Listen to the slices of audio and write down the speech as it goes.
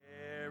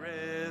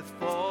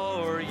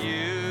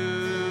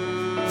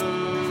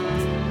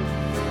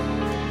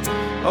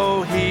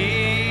Oh,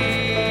 he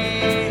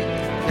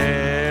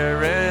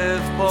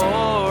careth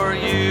for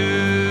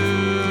you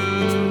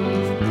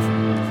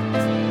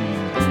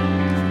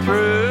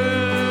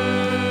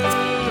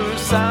through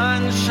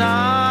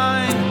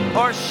sunshine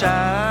or shadow.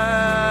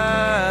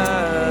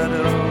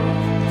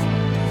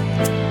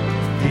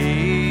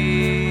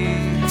 He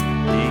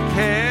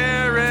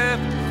careth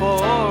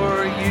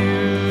for you.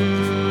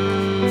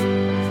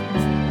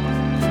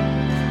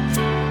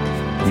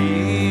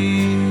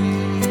 He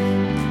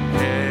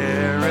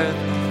careth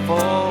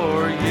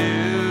for you.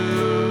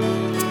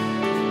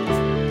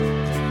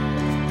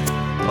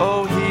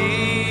 Oh,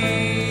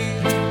 he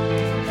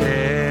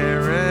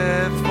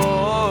careth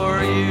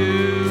for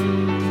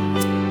you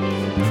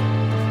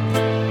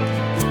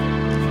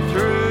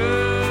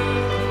through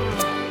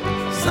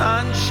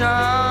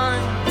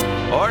sunshine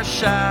or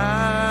shadow.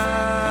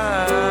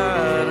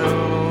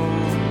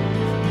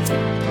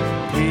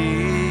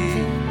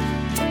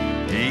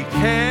 He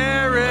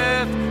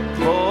careth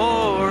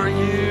for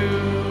you.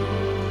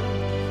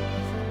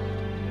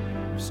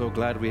 I'm so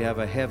glad we have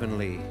a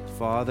heavenly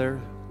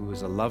Father who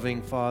is a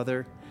loving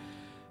Father,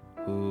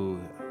 who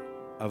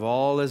of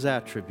all his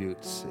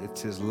attributes,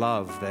 it's his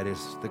love that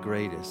is the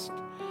greatest,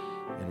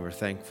 and we're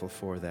thankful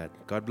for that.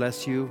 God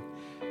bless you.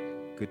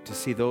 Good to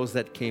see those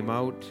that came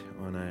out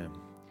on a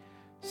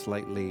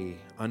slightly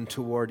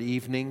untoward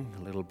evening,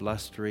 a little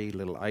blustery, a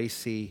little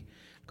icy.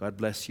 God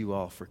bless you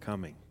all for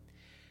coming.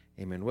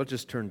 Amen. We'll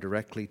just turn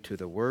directly to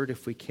the Word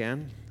if we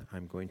can.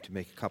 I'm going to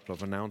make a couple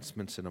of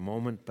announcements in a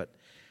moment, but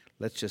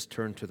let's just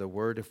turn to the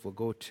Word. If we'll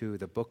go to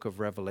the book of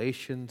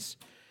Revelations,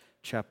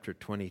 chapter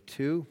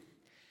 22.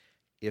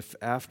 If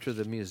after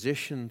the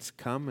musicians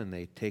come and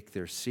they take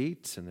their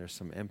seats and there's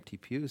some empty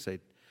pews,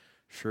 I'd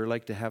sure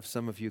like to have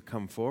some of you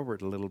come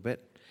forward a little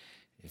bit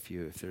if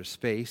there's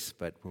space,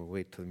 but we'll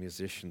wait till the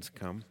musicians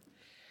come.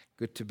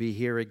 Good to be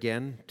here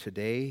again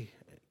today.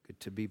 Good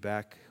to be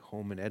back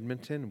home in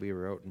Edmonton. We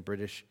were out in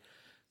British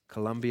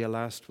Columbia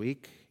last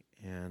week,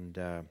 and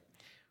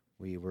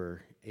we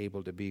were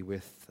able to be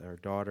with our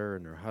daughter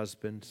and her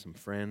husband, some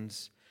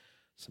friends,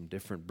 some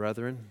different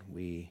brethren.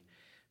 We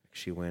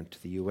actually went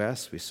to the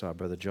U.S. We saw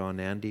Brother John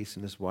Andes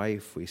and his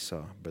wife. We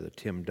saw Brother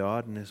Tim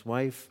Dodd and his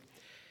wife.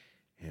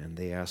 And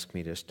they asked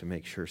me just to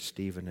make sure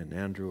Stephen and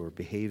Andrew were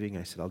behaving.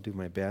 I said, I'll do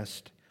my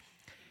best.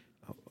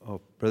 Oh,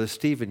 Brother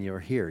Stephen, you're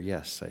here.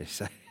 Yes, I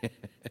said.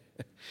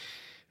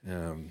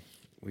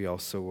 We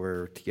also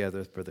were together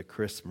with Brother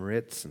Chris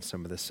Moritz and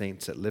some of the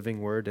saints at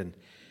Living Word, and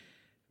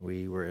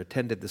we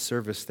attended the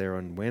service there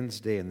on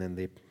Wednesday, and then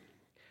they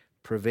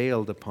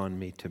prevailed upon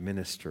me to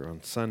minister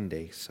on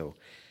Sunday. So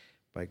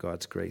by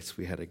God's grace,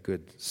 we had a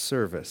good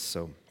service.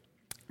 So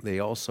they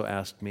also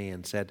asked me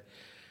and said,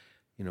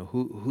 you know,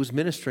 who's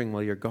ministering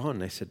while you're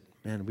gone? I said,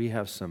 man, we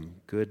have some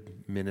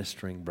good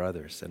ministering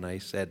brothers. And I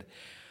said,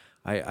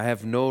 I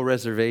have no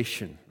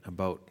reservation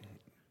about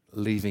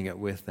leaving it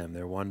with them.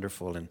 They're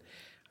wonderful, and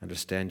I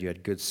understand you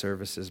had good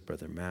services,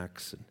 Brother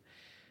Max and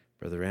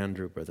Brother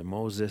Andrew, Brother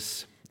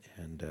Moses,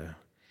 and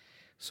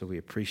so we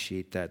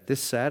appreciate that. This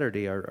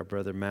Saturday, our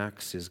Brother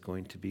Max is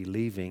going to be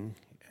leaving,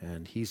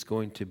 and he's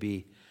going to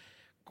be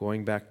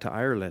going back to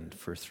Ireland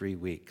for 3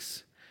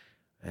 weeks.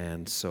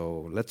 And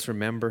so let's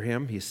remember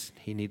him.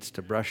 He needs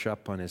to brush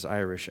up on his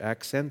Irish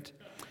accent,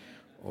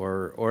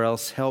 or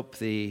else help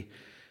the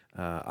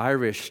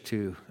Irish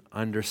to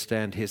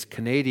understand his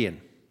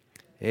Canadian.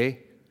 Eh?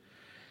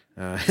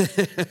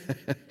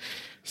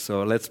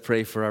 So let's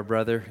pray for our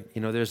brother.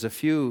 You know, there's a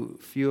few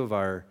of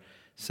our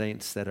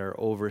saints that are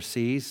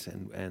overseas,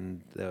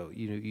 and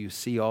you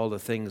see all the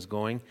things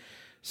going.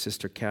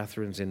 Sister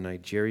Catherine's in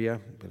Nigeria.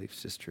 I believe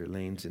Sister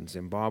Elaine's in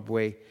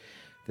Zimbabwe.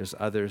 There's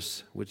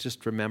others. We'll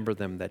just remember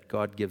them, that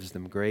God gives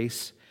them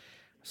grace.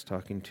 I was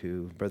talking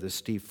to Brother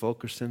Steve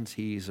Fulkerson.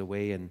 He's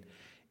away in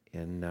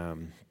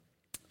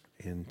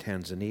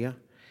Tanzania.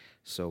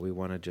 So we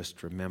want to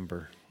just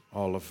remember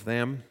all of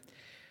them.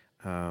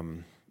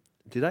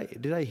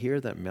 Did I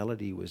hear that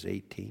Melody was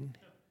 18?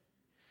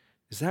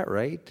 Is that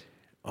right?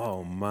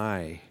 Oh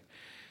my,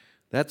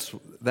 that's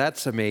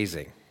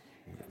amazing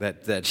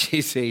that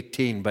she's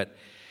 18. But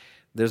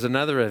there's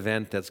another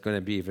event that's going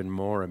to be even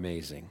more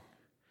amazing.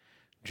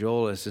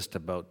 Joel is just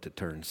about to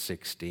turn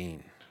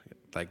 16,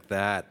 like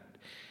that.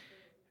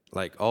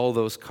 Like all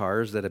those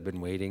cars that have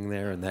been waiting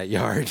there in that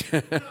yard.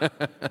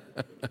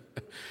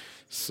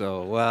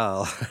 So,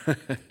 well,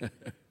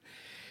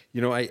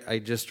 you know, I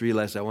just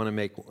realized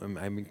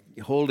I'm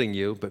holding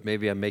you, but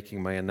maybe I'm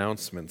making my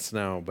announcements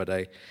now. But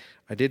I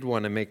did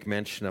want to make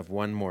mention of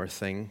one more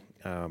thing,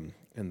 and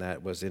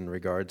that was in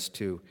regards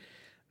to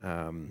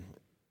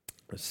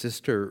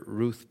Sister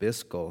Ruth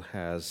Biscoe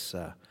has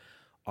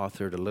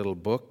authored a little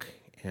book,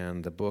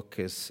 and the book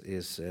is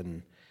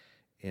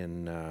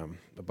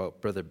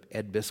about Brother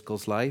Ed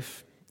Biscoe's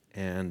life,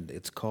 and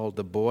it's called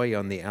The Boy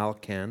on the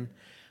Alcan,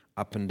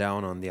 Up and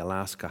Down on the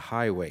Alaska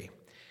Highway.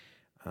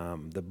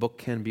 The book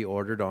can be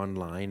ordered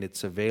online.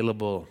 It's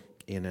available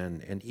in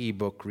an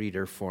e-book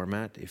reader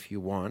format if you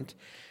want,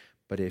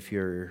 but if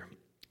you're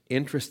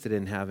interested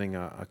in having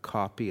a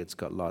copy, it's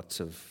got lots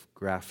of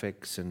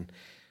graphics and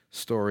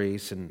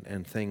stories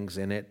and things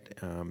in it.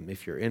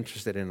 If you're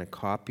interested in a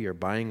copy or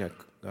buying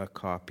a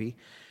copy,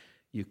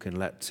 you can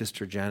let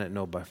Sister Janet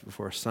know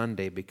before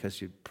Sunday,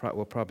 because you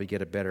will probably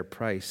get a better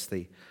price.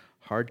 The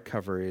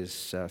hardcover is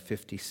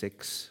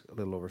 $56, a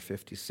little over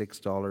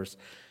 $56.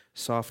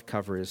 Soft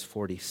cover is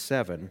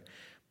 $47,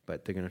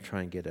 but they're going to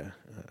try and get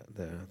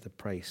the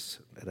price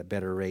at a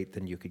better rate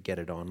than you could get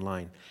it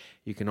online.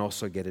 You can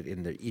also get it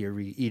in the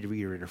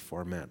e-reader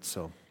format,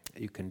 so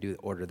you can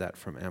order that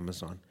from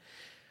Amazon.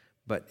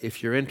 But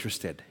if you're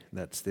interested,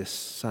 that's this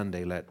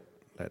Sunday, let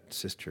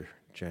Sister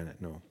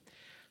Janet know.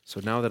 So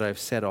now that I've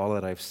said all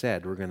that I've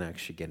said, we're going to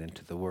actually get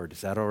into the Word.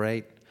 Is that all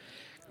right?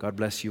 God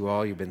bless you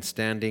all. You've been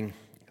standing.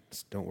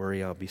 Don't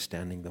worry, I'll be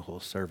standing the whole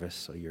service,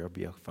 so you'll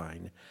be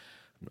fine.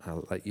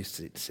 I'll let you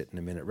sit in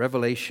a minute.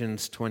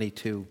 Revelations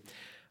 22.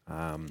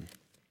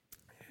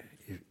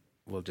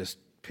 We'll just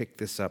pick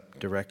this up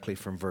directly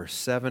from verse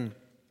 7.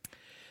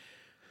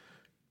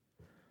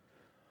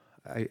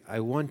 I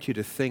want you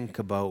to think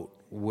about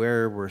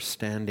where we're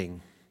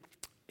standing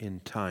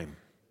in time.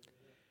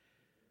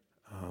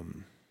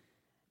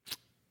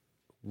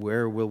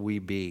 Where will we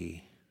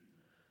be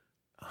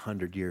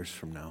 100 years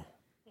from now?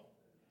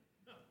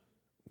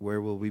 Where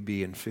will we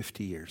be in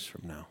 50 years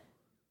from now?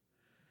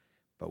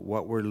 But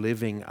what we're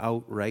living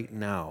out right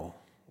now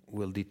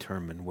will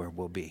determine where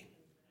we'll be.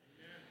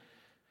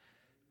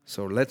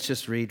 So let's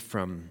just read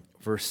from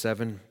verse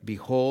 7.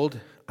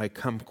 Behold, I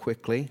come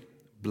quickly.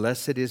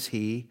 Blessed is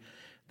he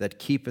that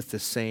keepeth the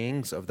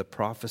sayings of the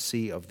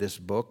prophecy of this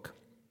book.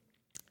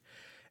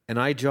 And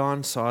I,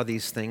 John, saw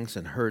these things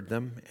and heard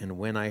them. And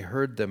when I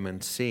heard them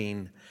and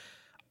seen,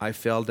 I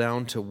fell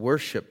down to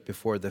worship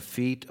before the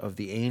feet of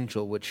the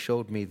angel which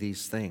showed me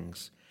these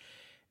things.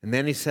 And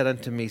then he said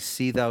unto me,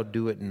 See thou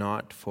do it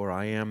not, for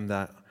I am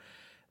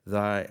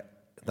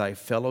thy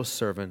fellow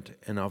servant,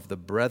 and of the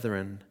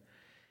brethren,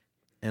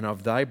 and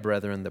of thy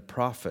brethren the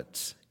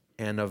prophets,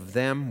 and of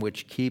them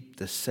which keep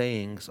the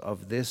sayings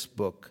of this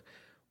book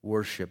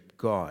worship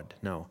God.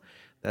 Now,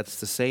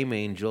 that's the same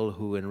angel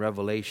who in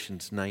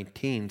Revelations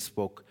 19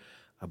 spoke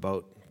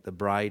about the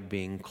bride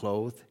being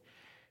clothed.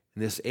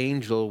 And this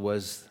angel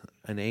was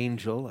an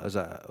angel,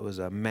 was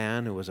a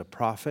man who was a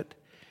prophet.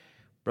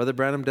 Brother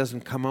Branham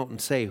doesn't come out and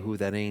say who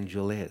that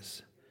angel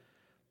is,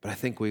 but I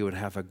think we would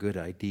have a good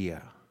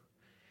idea.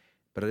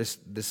 But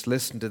just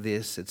listen to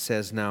this. It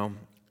says, now,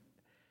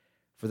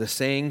 for the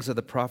sayings of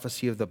the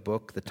prophecy of the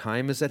book, the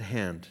time is at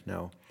hand.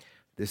 Now,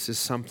 this is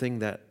something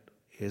that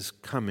is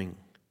coming,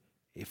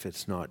 if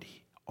it's not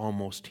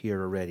almost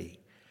here already.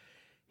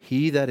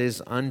 He that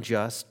is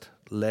unjust,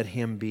 let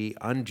him be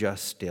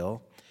unjust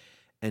still,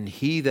 and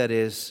he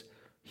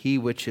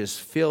which is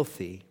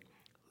filthy,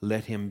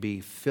 let him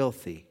be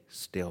filthy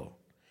still.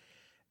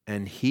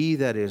 And he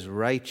that is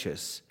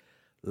righteous,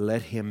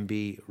 let him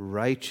be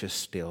righteous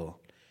still.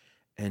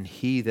 And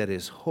he that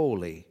is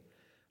holy,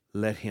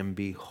 let him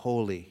be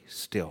holy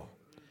still.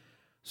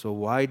 So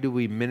why do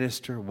we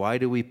minister? Why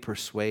do we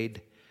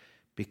persuade?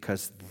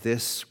 Because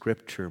this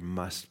scripture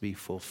must be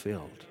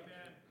fulfilled.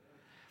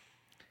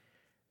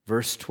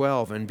 Verse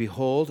 12, and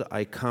behold,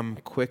 I come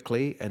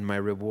quickly, and my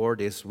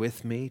reward is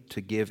with me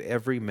to give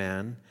every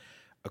man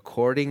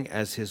according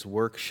as his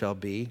work shall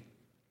be.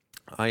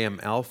 I am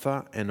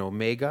Alpha and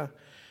Omega,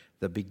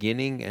 the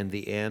beginning and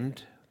the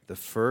end, the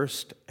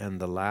first and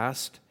the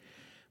last.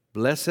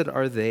 Blessed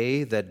are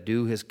they that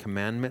do his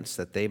commandments,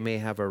 that they may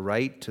have a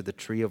right to the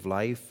tree of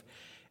life,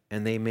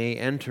 and they may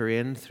enter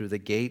in through the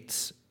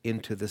gates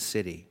into the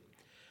city.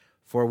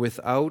 For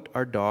without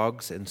are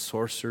dogs and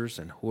sorcerers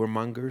and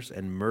whoremongers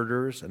and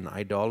murderers and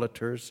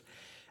idolaters,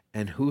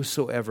 and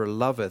whosoever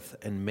loveth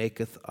and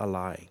maketh a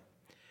lie.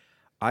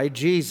 I,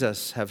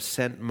 Jesus, have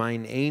sent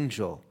mine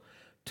angel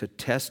to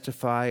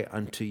testify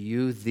unto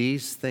you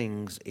these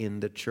things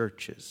in the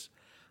churches.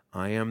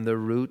 I am the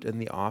root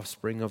and the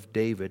offspring of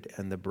David,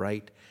 and the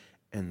bright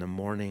and the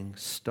morning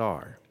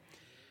star.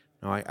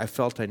 Now, I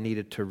felt I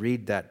needed to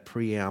read that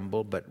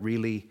preamble, but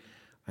really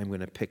I'm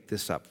going to pick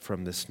this up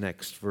from this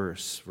next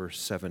verse, verse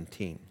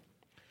 17.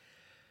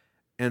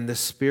 And the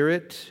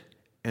Spirit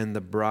and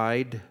the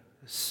bride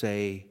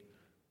say,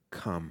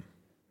 Come.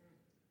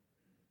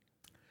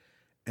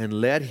 And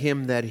let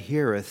him that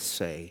heareth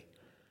say,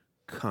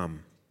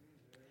 Come.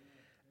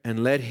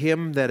 And let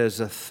him that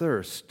is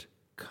athirst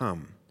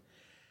come.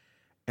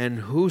 And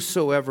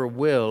whosoever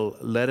will,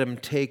 let him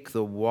take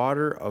the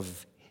water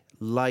of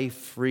life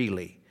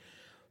freely.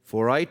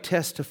 For I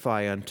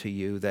testify unto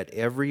you that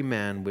every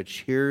man which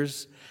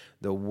hears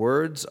the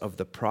words of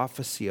the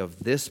prophecy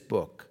of this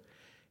book,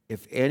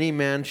 if any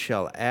man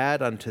shall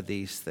add unto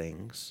these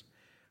things,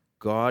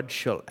 God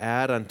shall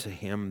add unto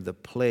him the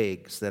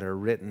plagues that are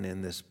written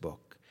in this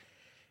book.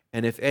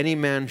 And if any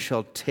man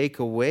shall take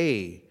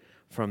away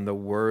from the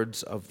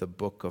words of the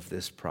book of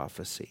this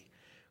prophecy,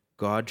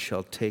 God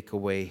shall take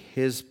away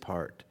his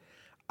part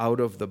out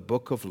of the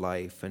book of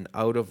life and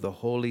out of the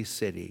holy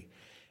city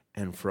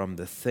and from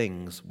the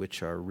things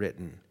which are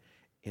written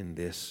in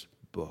this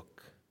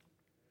book.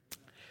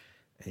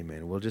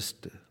 Amen. We'll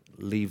just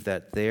leave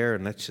that there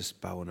and let's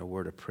just bow in a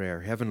word of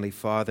prayer. Heavenly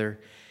Father,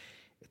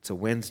 it's a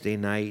Wednesday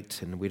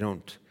night and we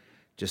don't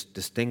just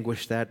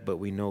distinguish that, but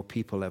we know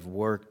people have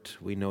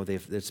worked. We know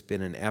there's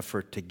been an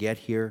effort to get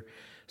here.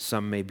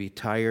 Some may be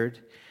tired.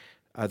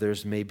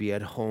 Others may be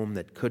at home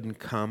that couldn't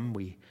come.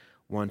 We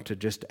want to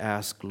just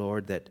ask,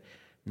 Lord, that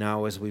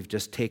now as we've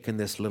just taken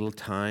this little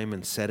time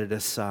and set it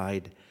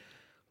aside,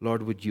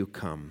 Lord, would you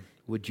come?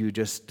 Would you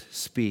just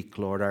speak,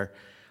 Lord?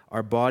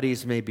 Our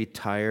bodies may be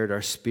tired,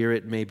 our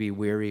spirit may be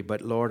weary,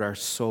 but Lord, our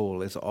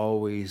soul is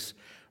always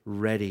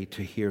ready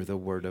to hear the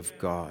word of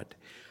God.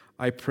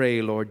 I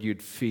pray, Lord,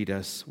 you'd feed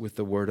us with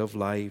the word of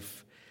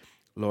life.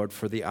 Lord,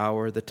 for the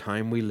hour, the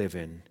time we live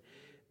in,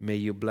 may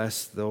you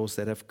bless those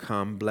that have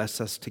come. Bless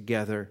us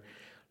together,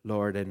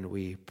 Lord, and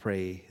we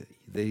pray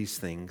these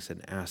things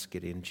and ask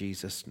it in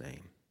Jesus'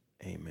 name.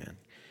 Amen.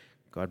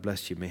 God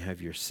bless you. You may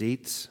have your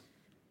seats.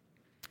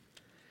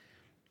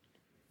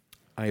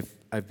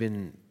 I've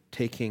been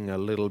taking a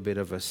little bit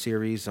of a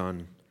series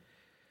on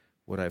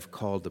what I've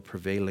called the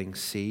prevailing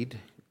seed.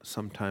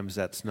 Sometimes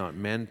that's not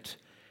meant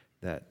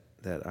that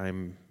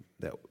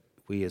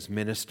we as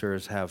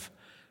ministers have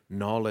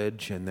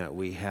knowledge and that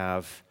we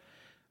have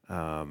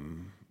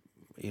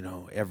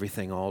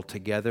everything all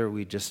together.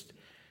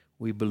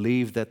 We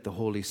believe that the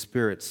Holy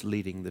Spirit's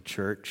leading the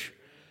church,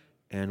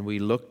 and we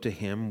look to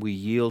Him, we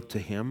yield to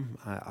Him.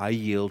 I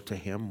yield to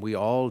Him. We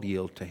all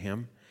yield to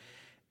Him,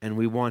 and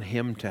we want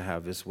Him to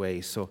have His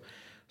way. So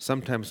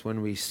sometimes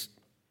when we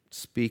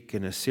speak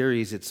in a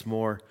series, it's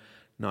more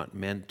not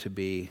meant to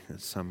be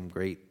some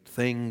great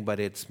thing, but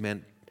it's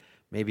meant,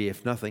 maybe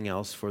if nothing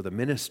else, for the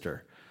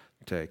minister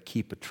to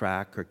keep a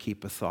track or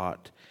keep a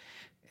thought.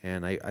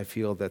 And I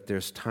feel that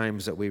there's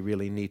times that we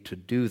really need to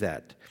do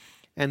that.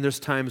 And there's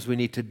times we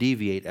need to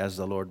deviate as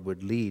the Lord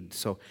would lead.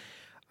 So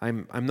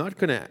I'm not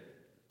going to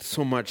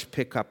so much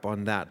pick up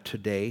on that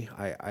today.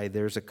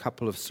 There's a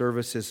couple of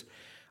services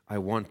I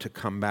want to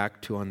come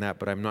back to on that,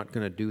 but I'm not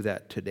going to do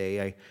that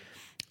today.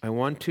 I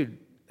want to,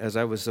 as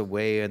I was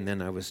away, and then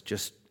there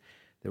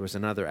was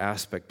another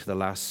aspect to the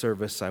last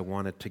service I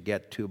wanted to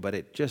get to, but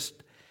it's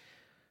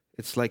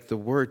like the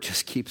Word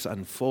just keeps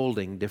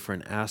unfolding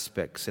different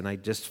aspects, and I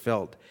just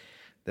felt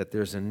that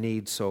there's a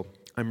need. So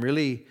I'm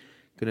really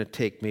going to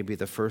take maybe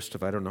the first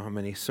of I don't know how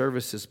many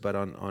services, but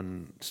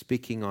on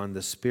speaking on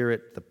the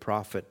Spirit, the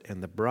prophet,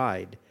 and the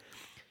bride.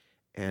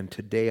 And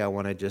today I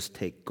want to just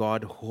take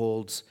God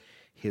holds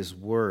His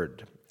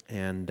Word.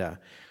 And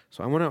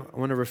so I want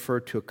to refer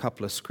to a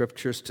couple of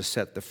scriptures to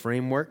set the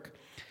framework,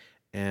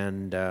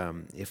 and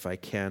if I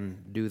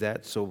can do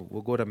that. So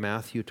we'll go to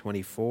Matthew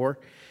 24,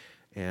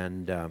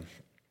 and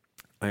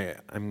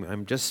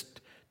I'm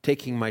just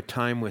taking my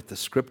time with the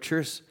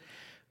scriptures.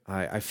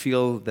 I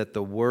feel that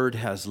the Word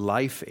has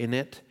life in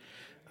it.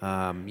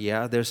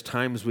 There's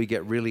times we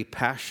get really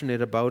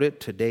passionate about it.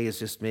 Today is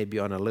just maybe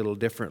on a little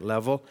different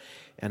level,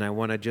 and I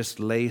want to just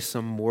lay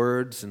some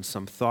words and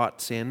some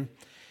thoughts in.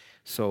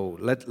 So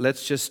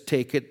let's just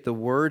take it. The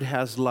Word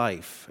has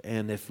life,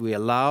 and if we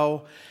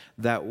allow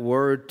that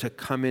Word to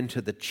come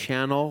into the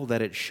channel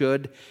that it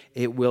should,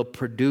 it will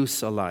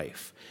produce a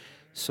life.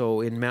 So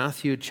in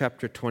Matthew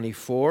chapter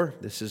 24,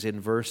 this is in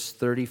verse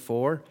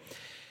 34,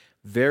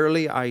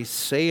 "Verily I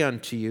say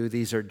unto you,"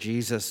 these are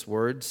Jesus'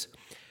 words,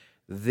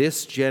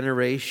 "this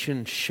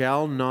generation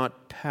shall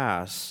not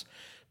pass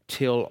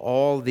till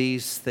all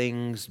these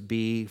things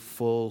be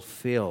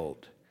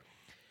fulfilled.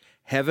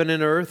 Heaven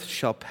and earth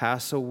shall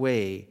pass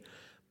away,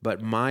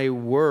 but my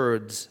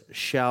words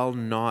shall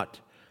not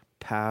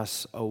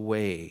pass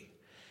away."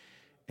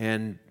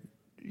 And,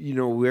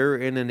 we're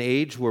in an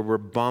age where we're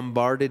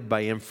bombarded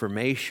by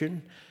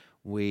information.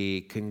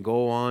 We can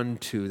go on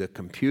to the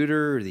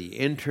computer, the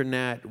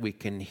internet. We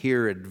can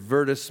hear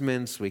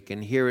advertisements. We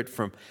can hear it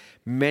from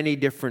many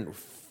different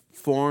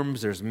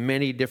forms. There's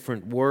many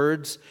different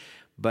words.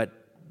 But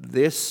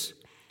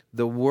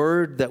the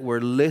word that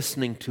we're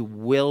listening to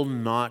will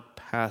not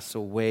pass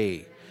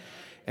away.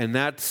 And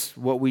that's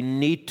what we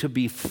need to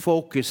be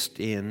focused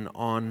in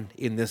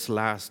this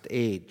last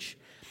age.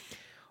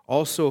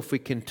 Also, if we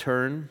can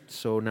turn,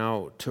 so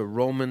now to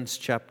Romans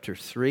chapter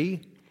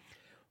 3.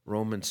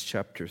 Romans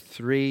chapter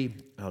 3,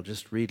 I'll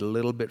just read a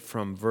little bit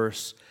from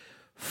verse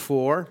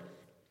 4.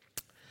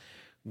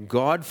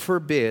 "God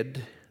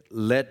forbid,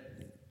 let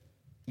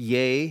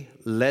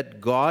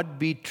God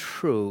be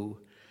true,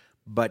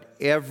 but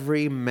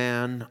every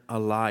man a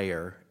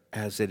liar,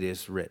 as it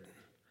is written."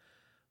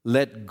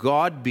 Let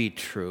God be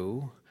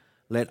true.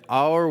 Let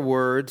our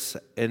words,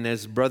 and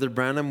as Brother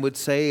Branham would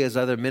say, as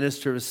other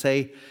ministers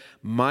say,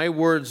 my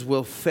words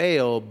will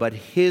fail, but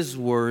his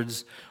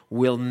words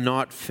will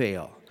not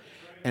fail.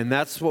 And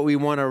that's what we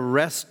want to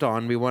rest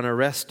on. We want to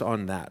rest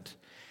on that.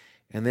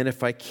 And then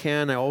if I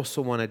can, I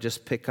also want to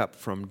just pick up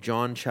from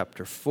John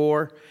chapter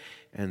 4.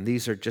 And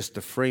these are just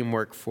a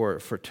framework for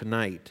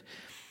tonight.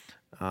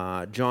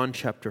 John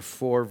chapter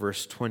 4,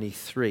 verse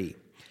 23.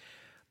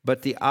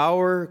 "But the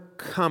hour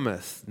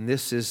cometh," and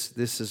this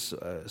is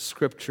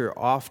scripture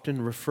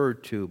often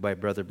referred to by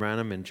Brother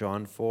Branham in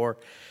John 4.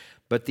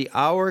 But the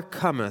hour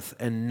cometh,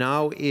 and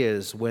now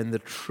is, when the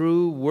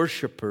true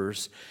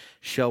worshipers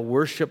shall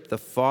worship the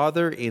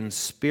Father in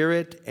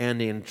spirit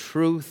and in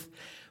truth,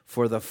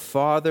 for the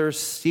Father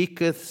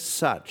seeketh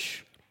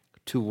such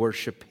to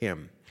worship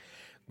him.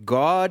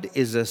 God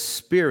is a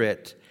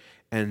spirit,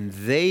 and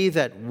they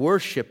that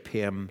worship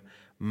him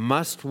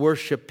must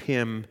worship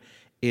him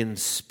in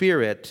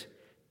spirit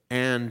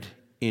and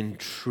in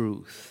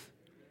truth.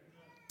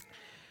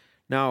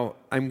 Now,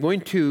 I'm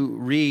going to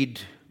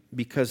read,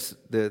 because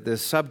the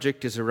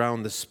subject is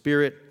around the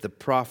Spirit, the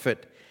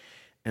prophet,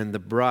 and the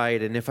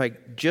bride. And if I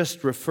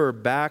just refer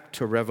back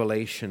to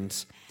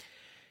Revelations,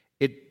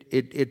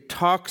 it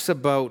talks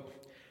about,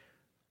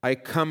 I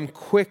come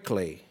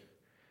quickly.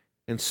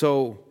 And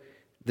so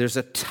there's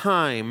a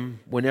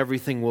time when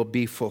everything will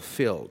be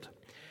fulfilled.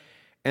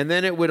 And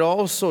then it would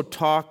also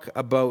talk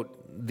about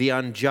the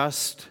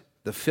unjust,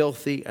 the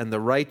filthy, and the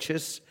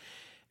righteous.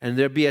 And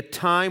there'd be a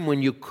time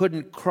when you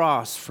couldn't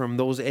cross from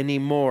those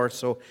anymore.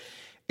 So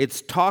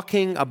it's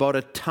talking about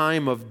a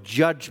time of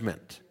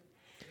judgment.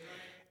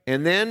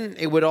 And then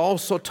it would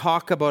also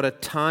talk about a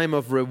time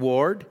of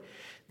reward,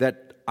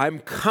 that I'm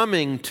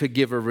coming to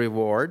give a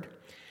reward.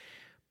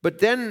 But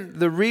then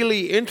the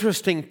really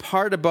interesting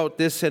part about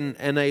this,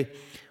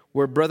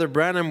 where Brother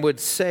Branham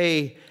would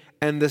say,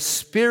 and the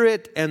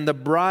Spirit and the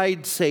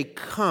bride say,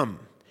 come.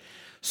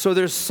 So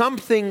there's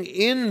something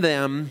in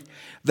them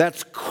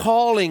that's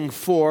calling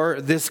for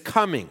this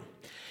coming.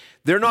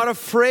 They're not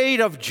afraid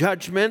of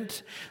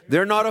judgment.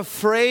 They're not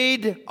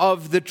afraid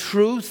of the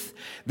truth.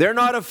 They're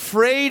not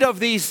afraid of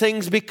these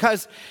things,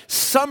 because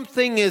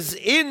something is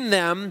in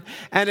them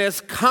and has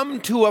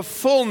come to a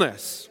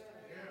fullness.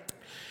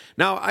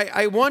 Now,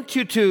 I want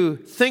you to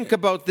think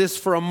about this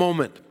for a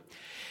moment.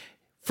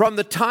 From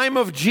the time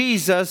of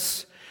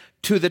Jesus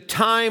to the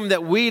time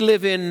that we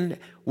live in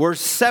were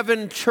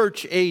 7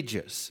 church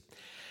ages.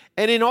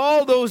 And in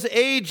all those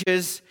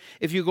ages,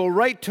 if you go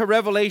right to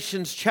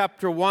Revelations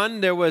chapter 1,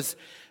 there was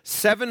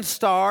 7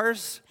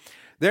 stars.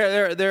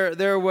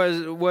 There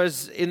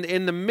was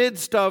in the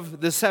midst of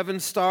the 7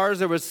 stars,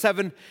 there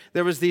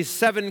was these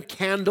 7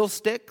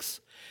 candlesticks.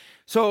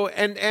 So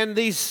and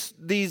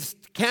these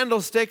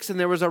candlesticks, and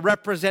there was a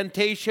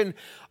representation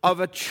of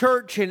a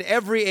church in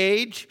every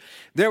age.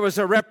 There was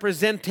a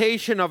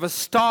representation of a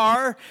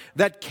star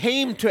that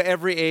came to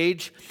every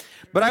age.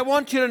 But I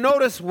want you to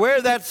notice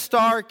where that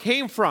star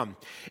came from.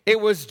 It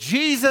was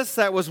Jesus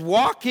that was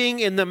walking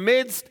in the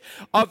midst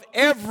of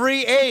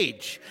every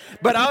age.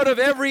 But out of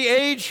every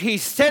age, he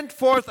sent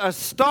forth a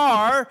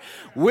star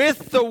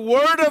with the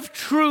word of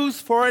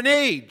truth for an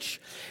age.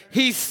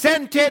 He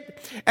sent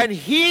it, and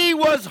he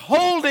was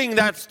holding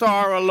that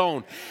star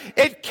alone.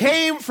 It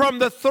came from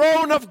the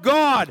throne of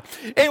God.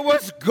 It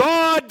was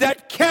God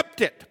that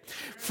kept it.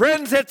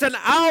 Friends, it's an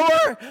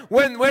hour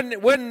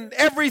when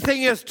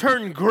everything is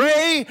turned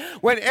gray,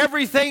 when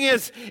everything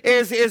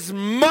is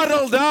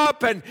muddled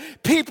up and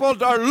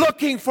people are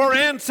looking for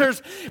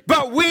answers.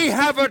 But we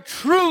have a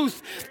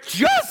truth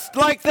just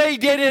like they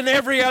did in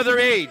every other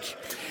age.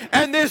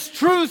 And this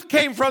truth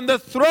came from the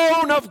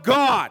throne of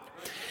God.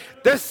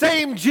 The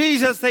same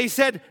Jesus, they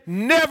said,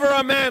 never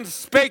a man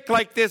spake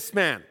like this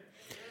man.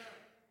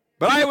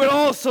 But I would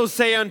also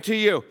say unto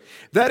you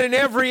that in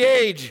every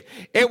age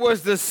it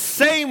was the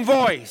same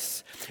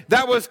voice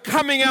that was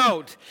coming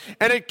out.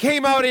 And it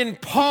came out in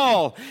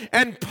Paul.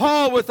 And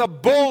Paul, with a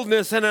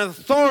boldness and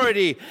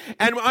authority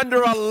and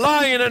under a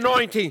lion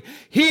anointing,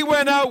 he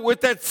went out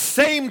with that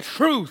same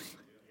truth.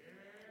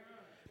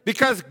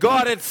 Because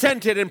God had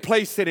sent it and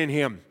placed it in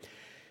him.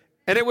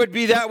 And it would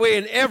be that way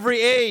in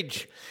every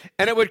age.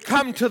 And it would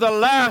come to the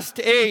last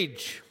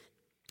age.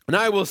 And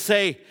I will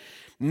say,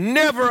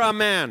 never a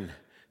man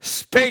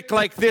spake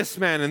like this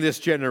man in this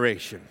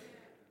generation.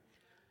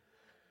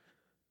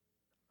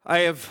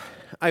 I've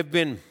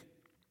been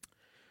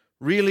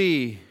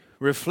really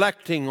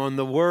reflecting on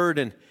the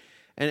word,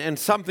 and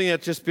something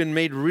that's just been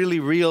made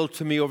really real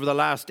to me over the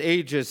last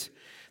ages,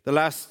 the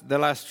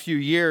last few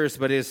years,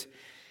 but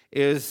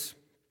is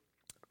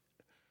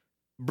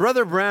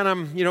Brother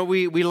Branham. You know,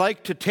 we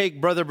like to take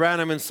Brother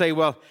Branham and say,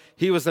 well,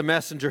 he was the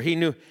messenger. He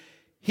knew.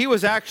 He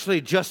was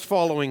actually just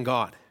following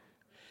God.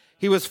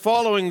 He was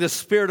following the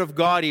Spirit of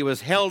God. He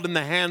was held in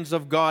the hands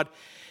of God.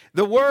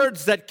 The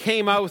words that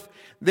came out,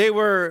 they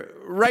were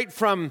right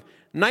from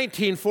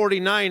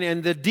 1949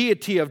 and the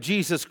deity of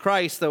Jesus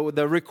Christ,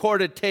 the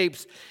recorded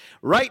tapes,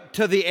 right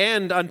to the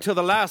end until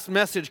the last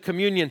message,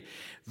 communion.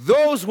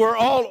 Those were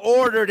all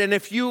ordered, and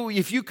if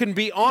you can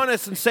be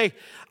honest and say,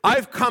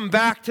 I've come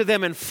back to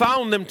them and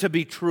found them to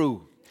be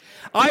true.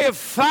 I have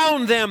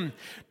found them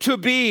to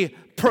be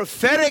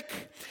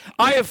prophetic.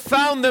 I have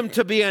found them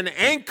to be an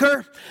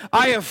anchor.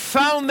 I have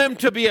found them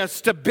to be a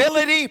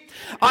stability.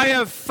 I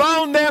have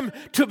found them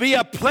to be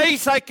a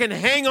place I can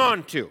hang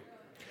on to.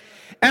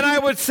 And I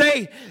would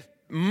say,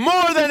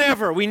 more than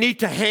ever, we need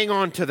to hang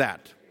on to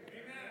that.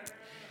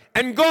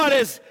 And God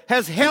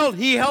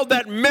he held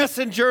that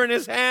messenger in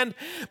his hand,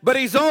 but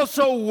he's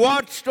also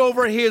watched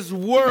over his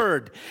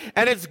word.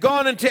 And it's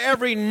gone into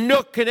every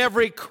nook and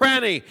every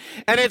cranny.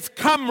 And it's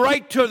come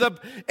right to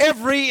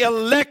every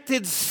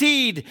elected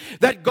seed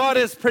that God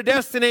has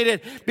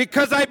predestinated.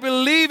 Because I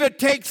believe it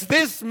takes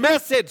this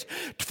message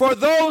for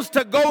those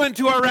to go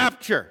into a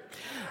rapture.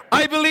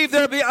 I believe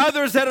there'll be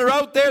others that are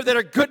out there that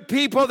are good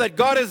people that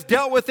God has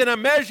dealt with in a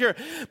measure.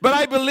 But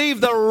I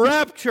believe the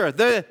rapture,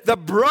 the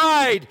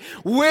bride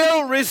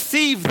will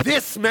receive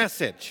this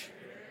message.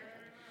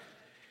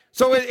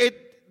 So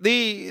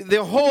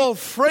the whole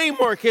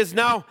framework is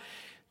now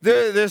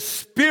the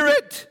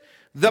Spirit,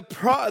 the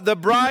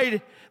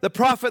bride, the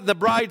prophet and the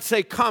bride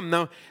say, come.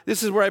 Now,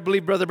 this is where I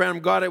believe Brother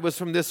Branham got it, was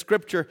from this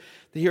scripture.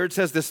 Here it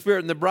says the Spirit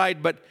and the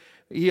bride, but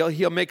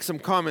he'll make some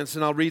comments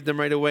and I'll read them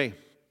right away.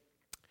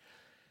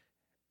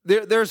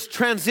 There's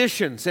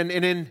transitions, and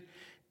in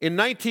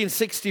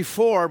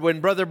 1964, when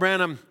Brother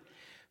Branham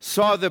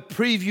saw the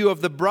preview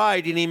of the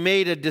bride and he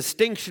made a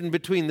distinction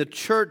between the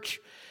church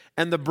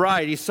and the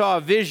bride, he saw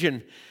a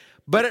vision,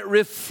 but it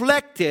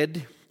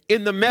reflected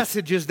in the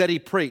messages that he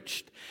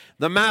preached.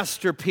 The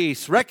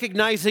masterpiece,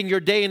 recognizing your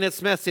day and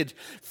its message,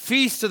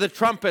 Feast of the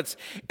Trumpets,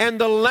 and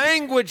the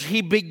language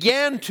he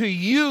began to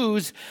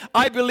use,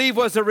 I believe,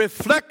 was a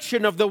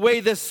reflection of the way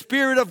the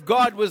Spirit of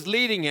God was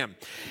leading him.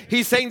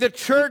 He's saying the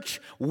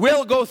church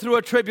will go through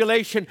a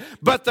tribulation,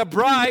 but the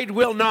bride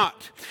will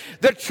not.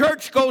 The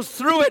church goes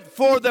through it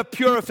for the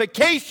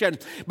purification,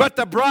 but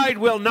the bride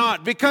will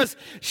not, because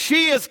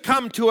she has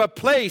come to a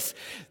place.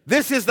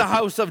 This is the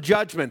house of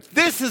judgment.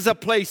 This is a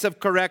place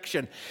of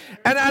correction.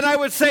 And I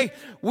would say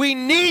we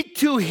need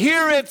to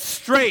hear it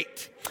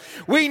straight.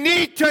 We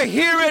need to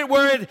hear it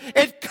where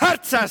it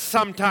cuts us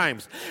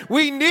sometimes.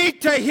 We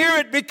need to hear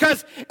it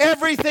because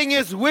everything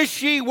is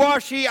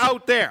wishy-washy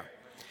out there.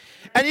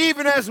 And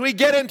even as we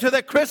get into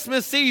the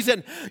Christmas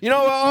season,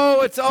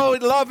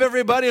 love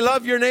everybody,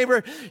 love your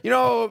neighbor,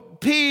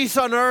 peace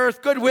on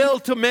earth,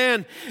 goodwill to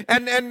men.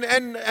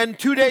 And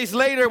 2 days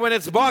later, when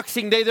it's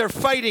Boxing Day, they're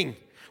fighting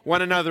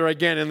one another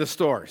again in the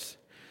stores.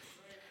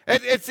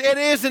 It's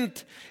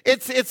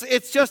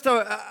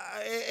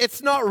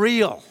not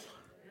real.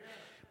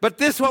 But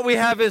what we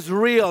have is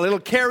real. It'll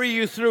carry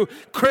you through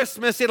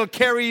Christmas. It'll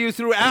carry you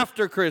through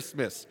after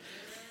Christmas.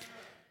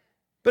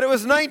 But it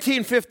was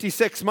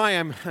 1956.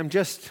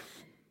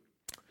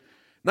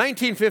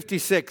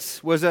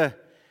 1956 was a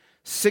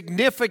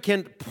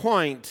significant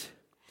point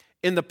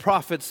in the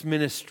prophet's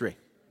ministry.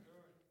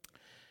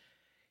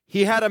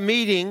 He had a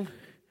meeting.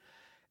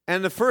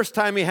 And the first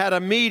time he had a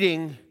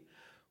meeting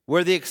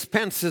where the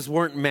expenses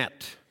weren't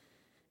met.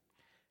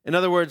 In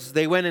other words,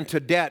 they went into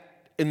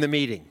debt in the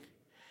meeting.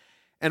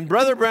 And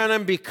Brother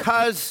Branham,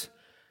 because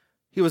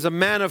he was a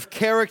man of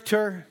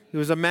character, he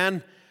was a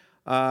man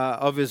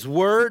of his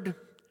word,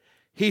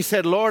 he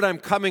said, Lord, I'm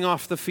coming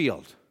off the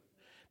field.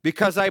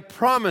 Because I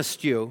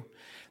promised you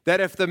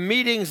that if the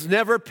meeting's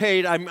never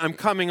paid, I'm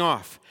coming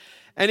off.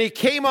 And he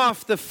came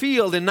off the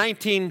field in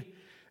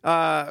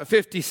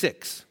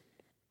 1956.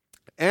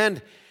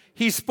 And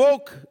he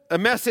spoke a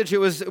message. It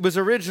was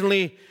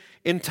originally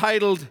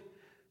entitled.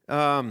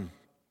 The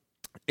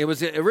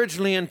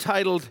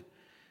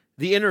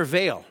Inner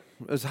Veil.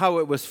 It was how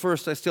it was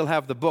first. I still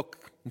have the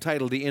book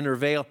entitled The Inner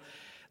Veil.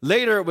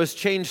 Later, it was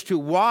changed to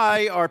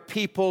Why Are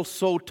People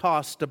So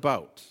Tossed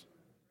About?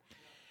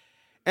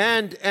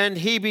 And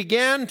he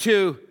began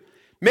to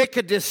make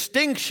a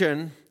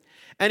distinction,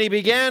 and he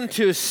began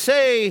to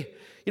say,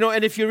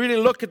 and if you really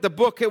look at the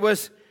book, it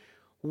was,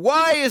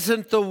 why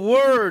isn't the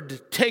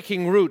word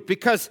taking root?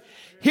 Because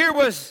here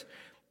was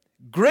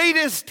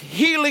greatest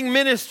healing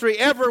ministry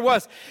ever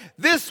was.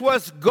 This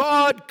was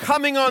God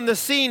coming on the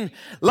scene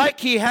like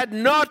he had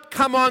not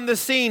come on the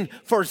scene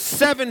for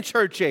 7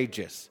 church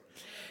ages.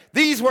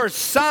 These were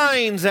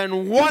signs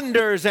and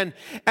wonders, and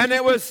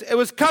it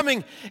was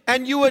coming,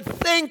 and you would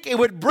think it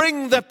would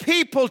bring the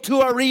people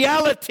to a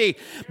reality,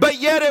 but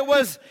yet it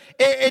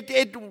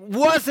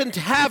wasn't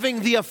having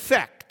the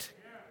effect.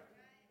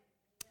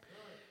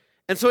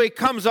 And so he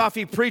comes off,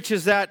 he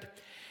preaches that,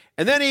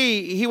 and then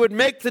he would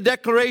make the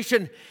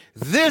declaration,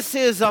 this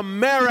is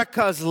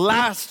America's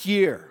last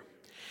year.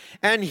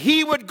 And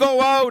he would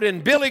go out,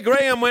 and Billy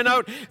Graham went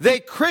out, they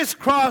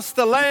crisscrossed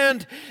the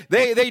land,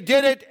 they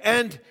did it,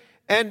 and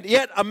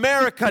yet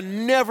America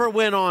never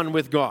went on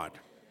with God.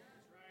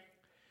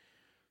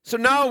 So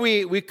now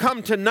we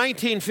come to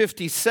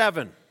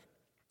 1957.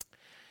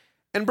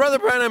 And Brother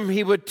Branham,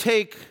 he would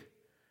take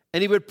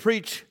and he would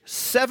preach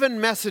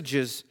 7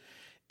 messages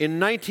in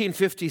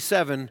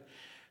 1957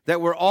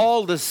 that were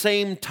all the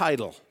same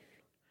title.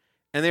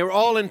 And they were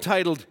all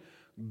entitled,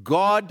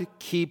 God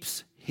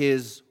Keeps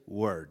His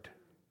Word.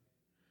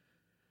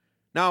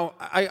 Now,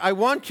 I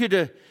want you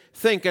to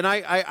think, and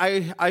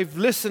I've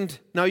listened,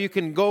 now you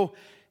can go,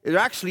 they're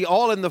actually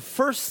all in the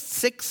first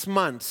 6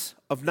 months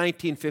of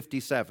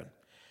 1957.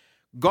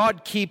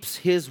 God keeps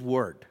His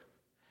word.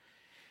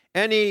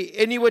 And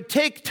he would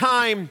take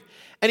time,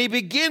 and he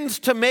begins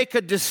to make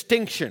a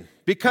distinction,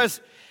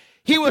 because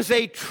he was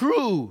a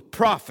true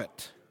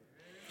prophet.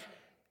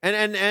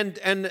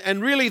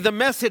 And really the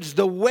message,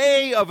 the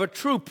way of a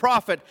true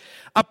prophet.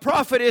 A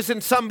prophet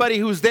isn't somebody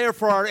who's there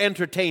for our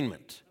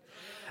entertainment.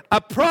 A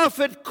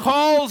prophet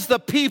calls the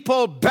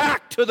people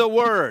back to the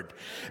Word,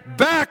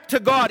 back to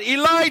God.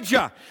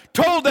 Elijah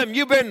told them,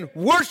 you've been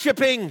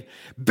worshiping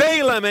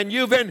Balaam and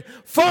you've been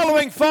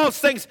following false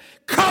things.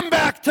 Come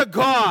back to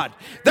God.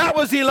 That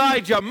was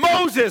Elijah.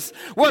 Moses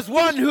was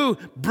one who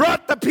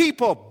brought the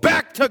people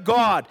back to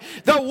God.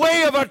 The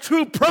way of a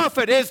true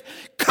prophet is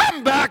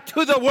come back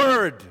to the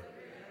Word.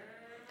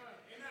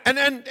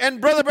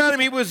 And Brother Branham,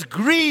 he was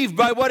grieved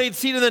by what he'd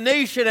seen in the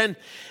nation. And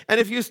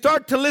if you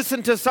start to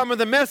listen to some of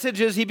the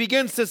messages, he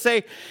begins to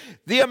say,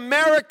 the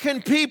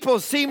American people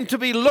seem to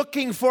be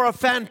looking for a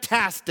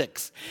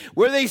fantastics,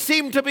 where they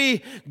seem to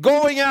be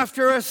going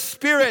after a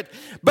spirit,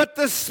 but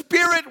the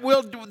spirit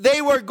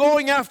they were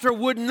going after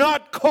would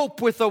not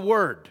cope with the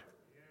Word.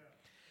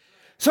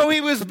 So he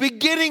was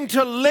beginning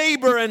to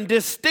labor and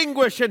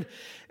distinguish. And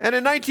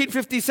in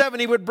 1957,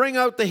 he would bring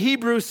out the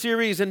Hebrew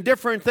series and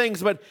different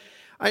things, but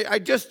I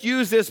just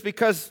use this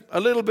because a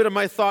little bit of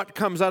my thought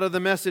comes out of the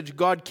message,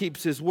 God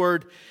keeps His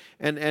word,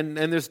 and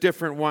there's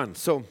different ones.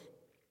 So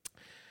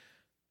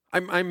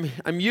I'm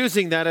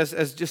using that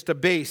as just a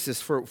basis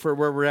for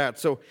where we're at.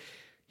 So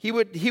he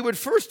would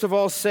first of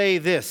all say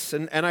this,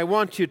 and I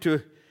want you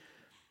to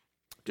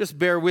just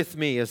bear with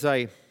me as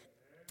I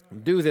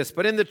do this.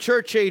 But in the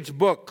Church Age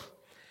book,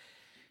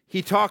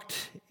 he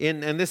talked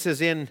and this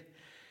is in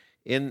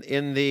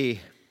the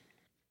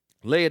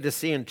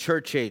Laodicean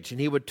Church Age,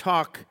 and he would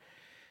talk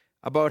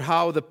about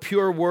how the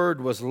pure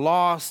word was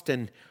lost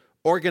and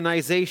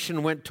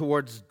organization went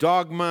towards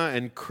dogma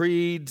and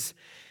creeds,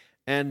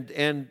 and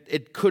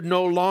it could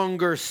no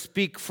longer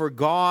speak for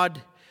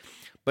God,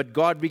 but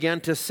God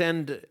began to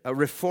send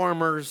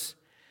reformers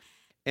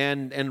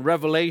and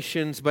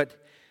revelations.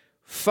 But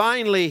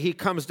finally he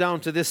comes down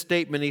to this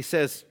statement. He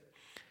says,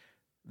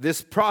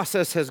 this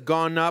process has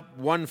gone up,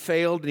 one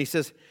failed, and he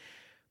says,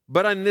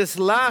 but on this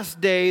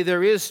last day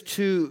there is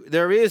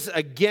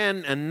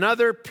again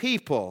another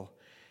people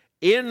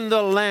in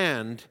the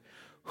land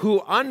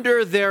who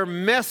under their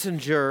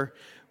messenger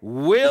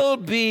will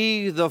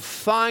be the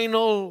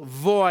final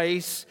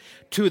voice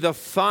to the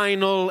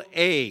final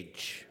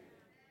age.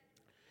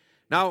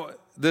 Now,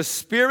 the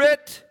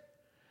Spirit,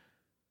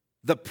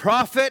 the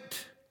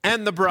prophet,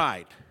 and the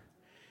bride.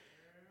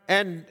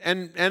 And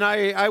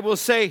I will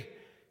say,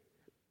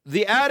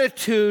 the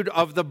attitude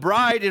of the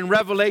bride in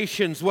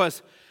Revelations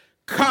was,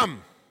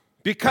 come,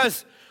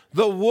 because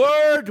the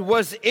word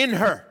was in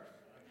her.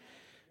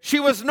 She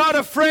was not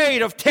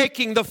afraid of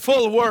taking the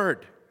full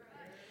word.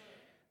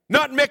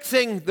 Not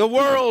mixing the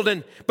world,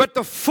 but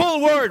the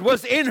full word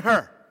was in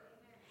her.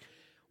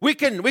 We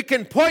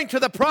can point to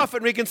the prophet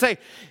and we can say,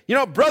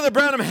 Brother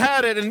Branham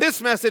had it in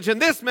this message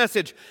and this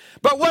message.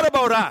 But what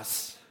about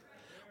us?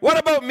 What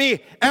about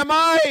me? Am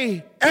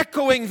I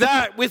echoing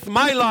that with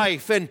my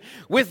life and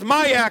with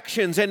my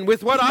actions and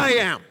with what I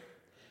am?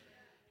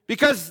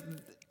 Because,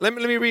 let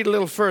me read a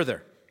little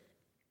further.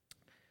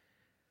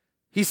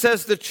 He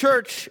says the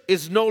church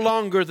is no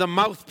longer the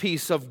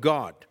mouthpiece of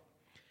God.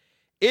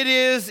 It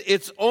is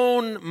its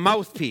own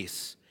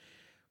mouthpiece.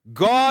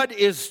 God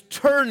is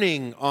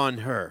turning on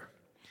her.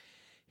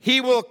 He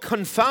will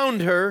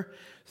confound her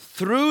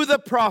through the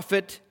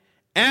prophet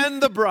and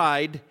the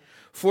bride,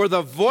 for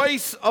the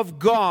voice of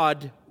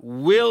God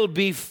will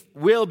be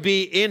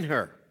in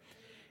her.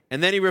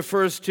 And then he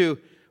refers to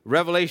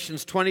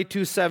Revelations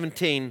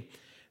 22:17.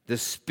 The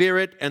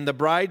Spirit and the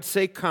bride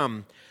say,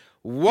 come.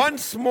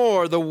 Once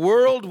more, the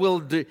world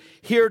will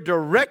hear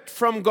direct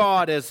from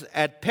God as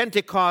at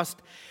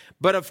Pentecost,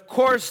 but of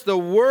course the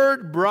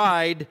word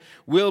bride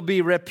will be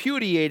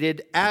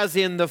repudiated as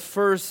in the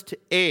first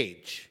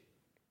age.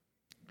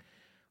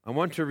 I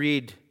want to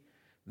read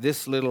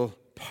this little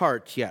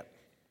part yet.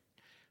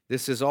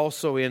 This is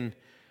also in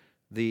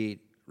the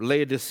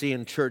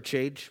Laodicean church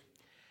age.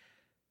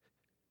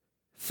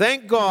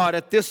 Thank God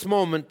at this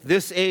moment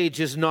this age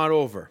is not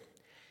over.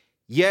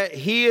 Yet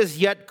he is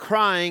yet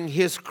crying.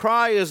 His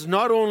cry is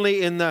not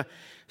only in the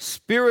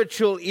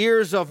spiritual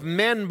ears of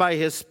men by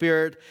his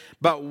Spirit,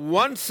 but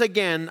once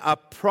again a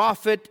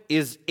prophet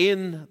is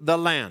in the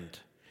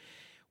land.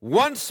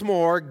 Once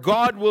more,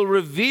 God will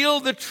reveal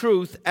the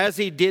truth as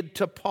he did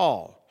to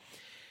Paul.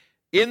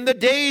 In the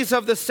days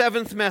of the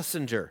seventh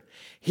messenger,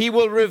 he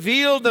will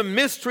reveal the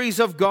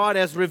mysteries of God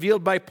as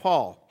revealed by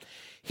Paul.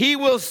 He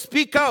will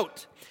speak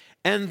out,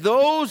 and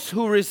those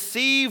who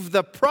receive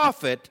the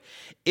prophet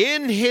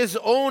in his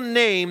own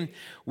name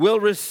will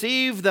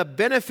receive the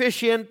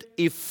beneficent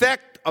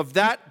effect of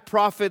that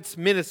prophet's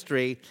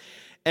ministry,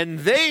 and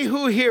they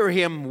who hear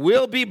him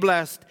will be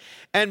blessed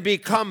and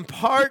become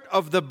part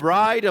of the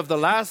bride of the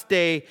last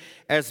day,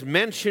 as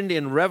mentioned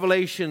in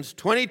Revelations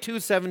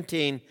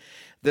 22:17.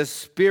 The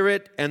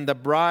Spirit and the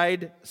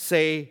bride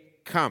say,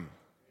 come.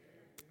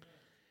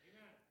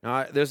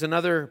 Now, there's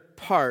another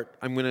part.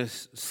 I'm going to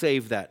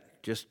save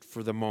that just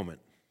for the moment.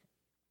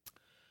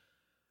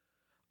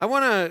 I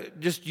want to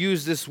just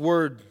use this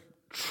word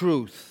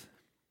truth,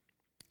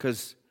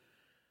 because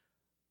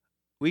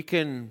we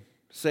can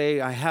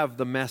say, I have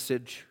the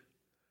message,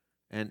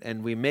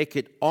 and we make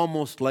it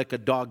almost like a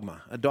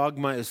dogma. A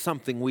dogma is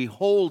something we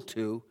hold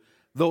to,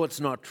 though it's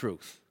not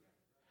truth.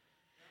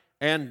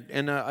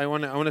 And I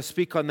want to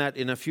speak on that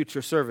in a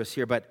future service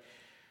here. But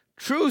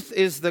truth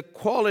is the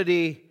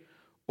quality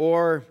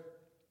or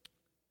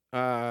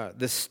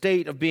the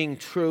state of being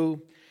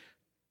true.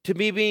 To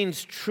me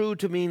means true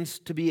means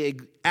to be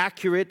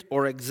accurate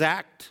or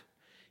exact,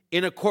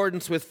 in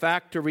accordance with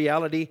fact or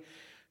reality.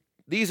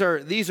 These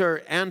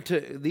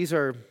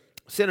are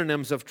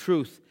synonyms of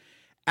truth.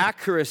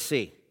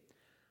 Accuracy,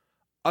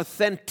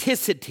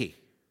 authenticity,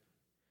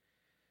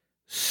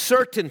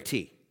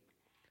 certainty,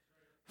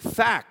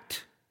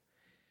 fact,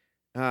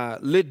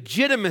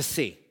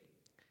 legitimacy,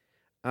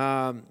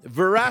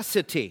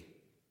 veracity.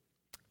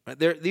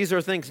 These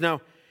are things.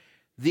 Now,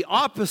 the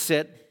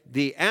opposite,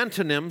 the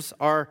antonyms,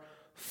 are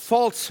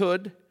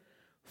falsehood,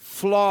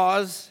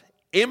 flaws,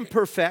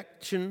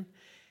 imperfection,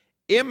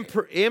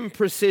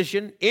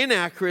 imprecision,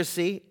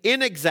 inaccuracy,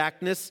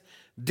 inexactness,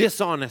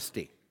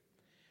 dishonesty.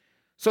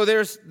 So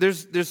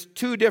there's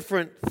two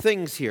different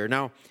things here.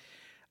 Now,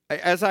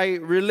 as I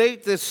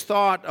relate this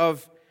thought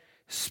of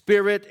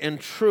spirit and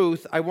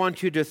truth, I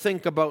want you to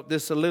think about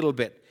this a little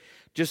bit.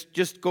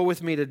 Just go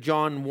with me to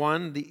John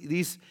 1.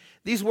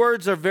 These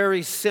words are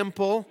very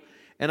simple,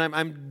 and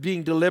I'm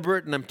being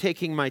deliberate, and I'm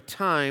taking my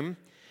time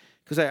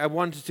because I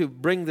wanted to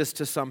bring this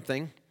to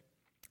something,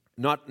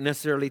 not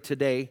necessarily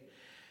today.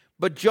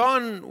 But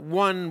John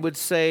 1 would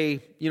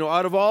say,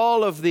 out of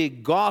all of the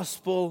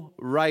gospel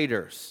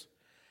writers,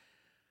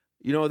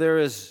 there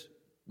is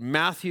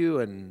Matthew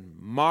and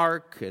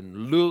Mark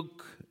and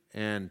Luke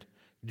and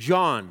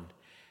John,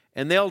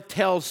 and they'll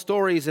tell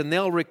stories and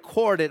they'll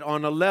record it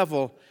on a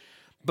level.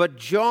 But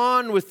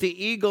John, with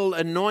the eagle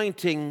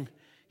anointing,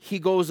 he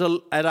goes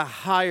at a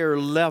higher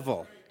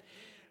level.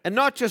 And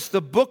not just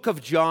the book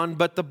of John,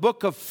 but the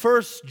book of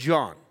 1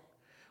 John,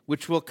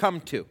 which we'll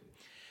come to.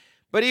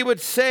 But he would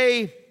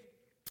say,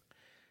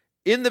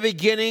 in the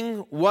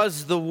beginning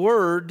was the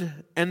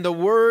Word, and the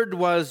Word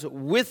was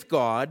with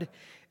God,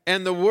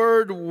 and the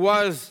Word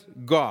was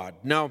God.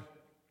 Now,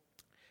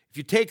 if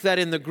you take that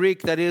in the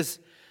Greek, that is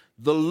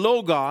the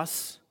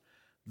logos,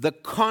 the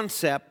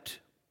concept,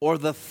 or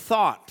the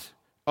thought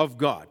of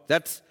God.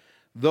 That's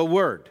the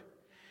Word.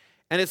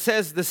 And it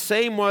says the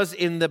same was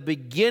in the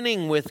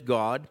beginning with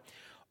God.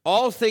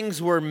 All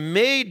things were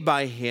made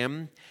by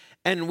Him,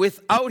 and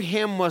without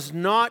Him was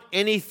not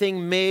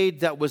anything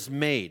made that was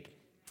made.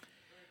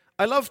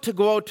 I love to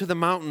go out to the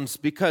mountains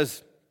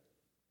because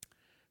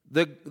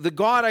the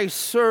God I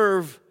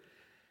serve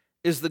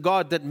is the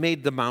God that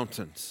made the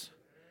mountains,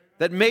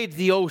 that made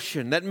the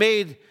ocean, that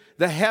made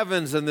the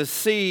heavens and the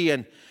sea.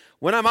 And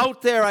when I'm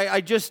out there,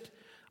 I just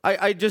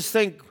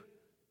think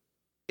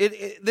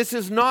this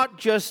is not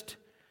just,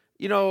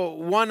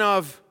 one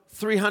of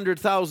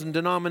 300,000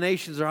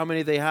 denominations or how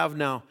many they have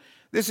now.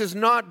 This is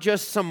not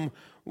just some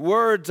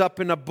words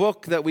up in a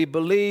book that we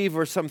believe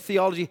or some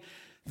theology.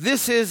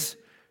 This is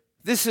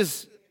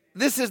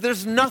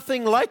there's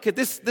nothing like it.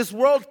 This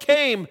world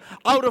came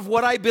out of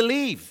what I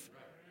believe.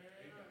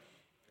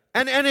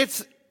 And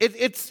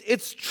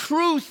it's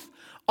truth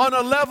on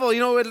a level,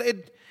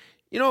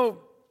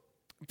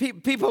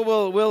 people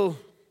will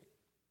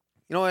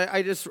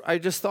I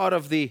just thought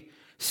of the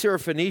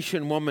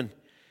Syrophoenician woman,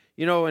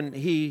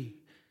 and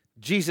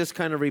Jesus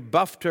kind of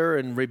rebuffed her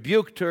and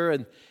rebuked her,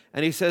 and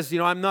he says,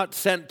 I'm not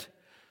sent,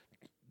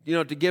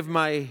 to give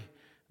my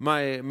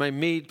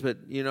meat, but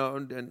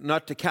and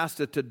not to cast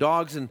it to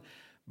dogs, and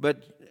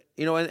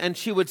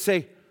she would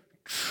say,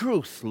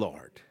 truth,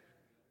 Lord.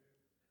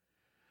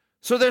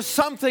 So there's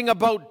something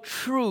about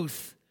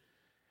truth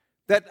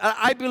that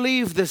I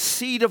believe the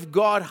seed of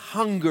God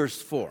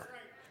hungers for.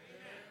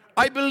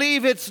 I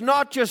believe it's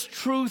not just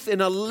truth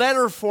in a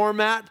letter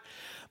format,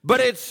 but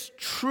it's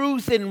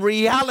truth in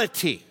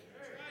reality.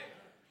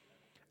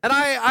 And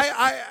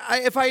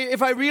if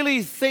I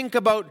really think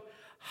about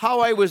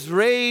how I was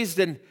raised,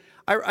 and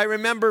I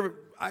remember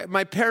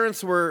my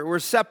parents were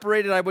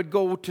separated. I would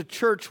go to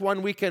church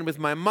one weekend with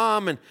my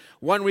mom and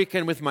one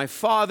weekend with my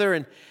father.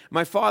 And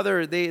my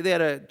father, they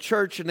had a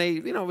church, and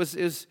I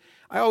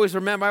always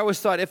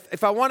thought,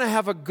 if I want to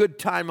have a good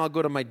time, I'll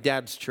go to my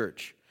dad's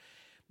church.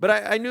 But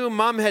I knew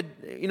Mom had,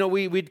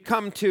 we'd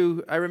come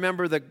to, I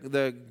remember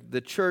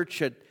the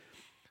church at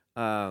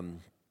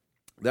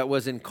that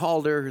was in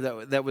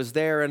Calder, that was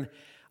there. And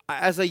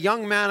as a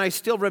young man, I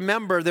still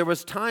remember there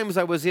was times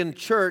I was in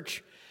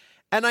church,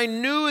 and I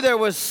knew there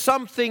was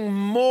something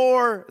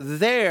more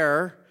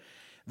there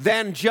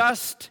than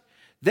just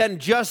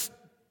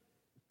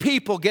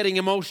people getting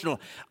emotional.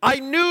 I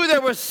knew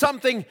there was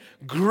something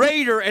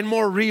greater and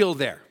more real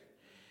there.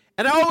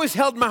 And I always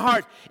held my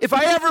heart, if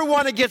I ever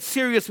want to get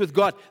serious with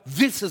God,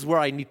 this is where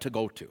I need to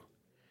go to.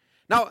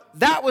 Now,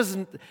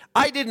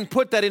 I didn't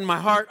put that in my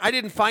heart. I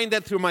didn't find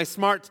that through my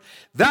smarts.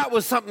 That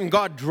was something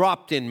God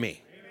dropped in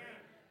me. Amen.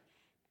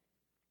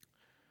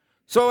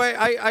 So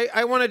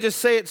I want to just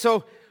say it.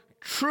 So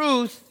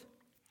truth,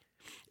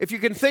 if you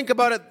can think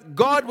about it,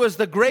 God was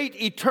the great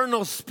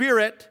eternal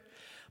spirit,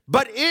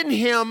 but in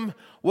him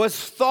was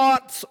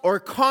thoughts or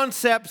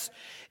concepts.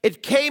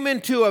 It came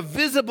into a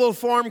visible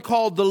form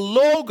called the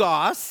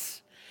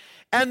Logos,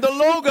 and the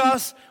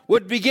Logos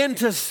would begin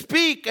to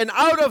speak, and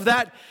out of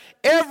that,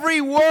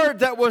 every word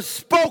that was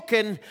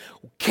spoken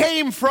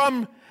came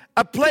from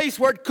a place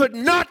where it could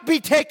not be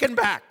taken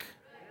back.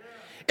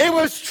 It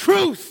was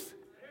truth.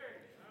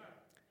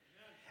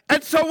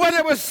 And so when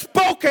it was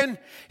spoken,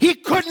 he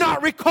could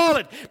not recall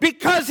it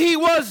because he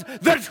was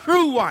the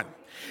true one.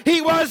 He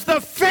was the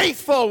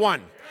faithful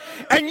one.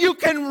 And you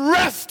can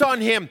rest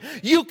on him.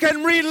 You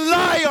can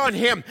rely on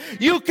him.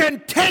 You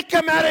can take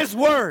him at his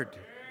word.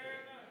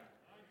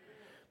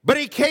 But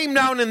he came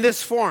down in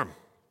this form.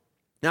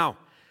 Now,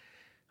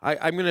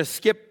 I'm going to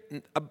skip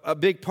a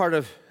big part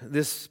of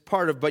this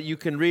but you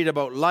can read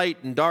about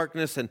light and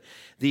darkness and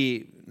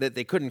that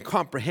they couldn't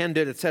comprehend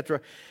it,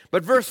 etc.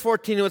 But verse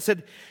 14, it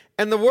said,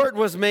 "And the Word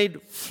was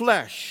made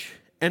flesh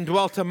and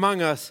dwelt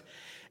among us,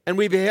 and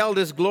we beheld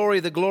his glory,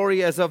 the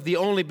glory as of the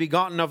only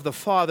begotten of the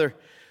Father,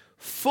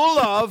 full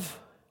of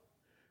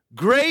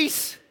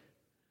grace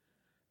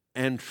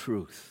and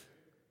truth."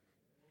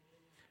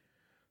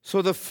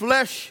 So the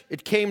flesh,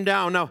 it came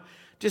down. Now,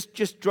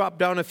 just drop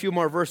down a few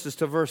more verses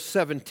to verse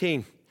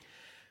 17.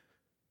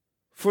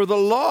 "For the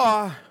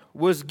law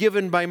was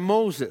given by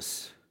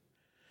Moses."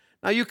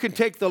 Now, you can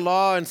take the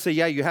law and say,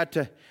 yeah, you had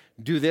to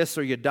do this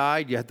or you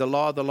died. You had the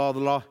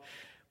law.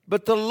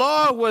 But the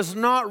law was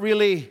not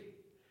really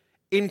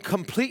in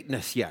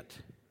completeness yet.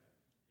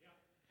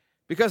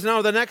 Because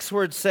now the next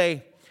words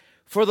say,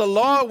 "For the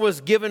law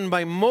was given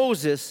by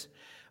Moses,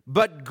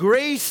 but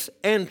grace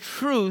and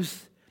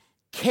truth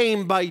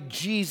came by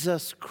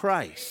Jesus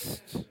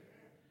Christ."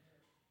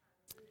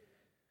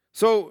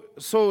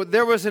 So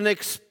there was an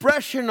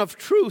expression of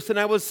truth, and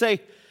I would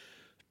say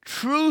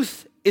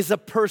truth is a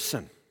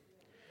person.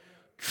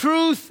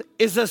 Truth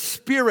is a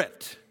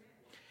spirit.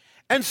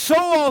 And so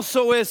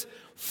also is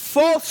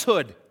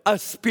falsehood a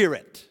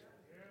spirit.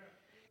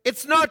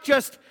 It's not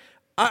just,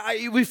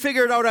 we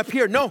figure it out up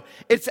here. No,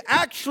 it's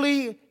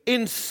actually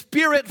in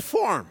spirit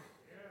form.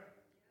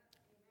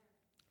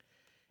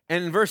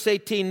 And in verse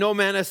 18, "No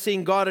man has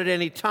seen God at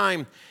any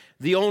time.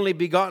 The only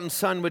begotten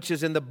Son, which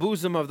is in the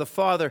bosom of the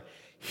Father,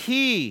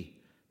 he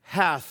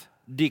hath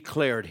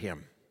declared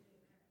him."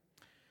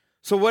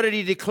 So what did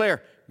he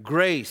declare?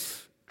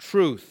 Grace,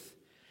 truth.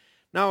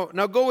 Now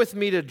go with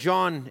me to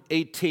John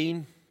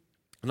 18.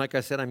 And like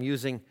I said, I'm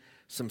using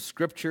some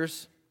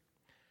scriptures.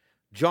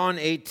 John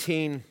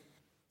 18.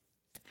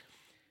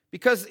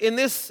 Because in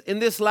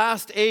this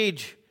last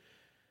age,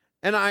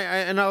 and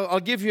I'll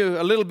give you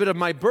a little bit of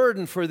my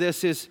burden for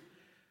this, is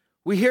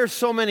we hear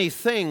so many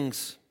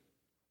things.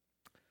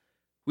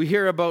 We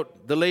hear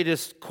about the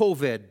latest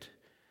COVID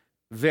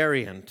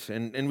variant,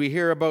 and we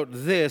hear about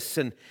this,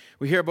 and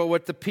we hear about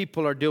what the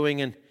people are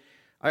doing. And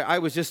I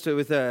was just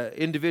with an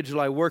individual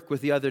I worked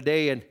with the other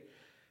day, and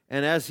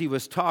as he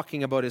was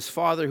talking about his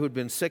father who'd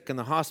been sick in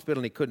the hospital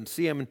and he couldn't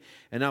see him,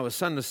 and now his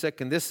son was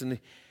sick and this, and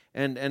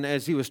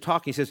as he was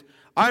talking, he says,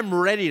 "I'm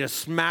ready to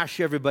smash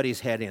everybody's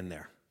head in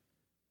there."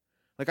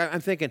 Like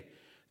I'm thinking,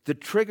 the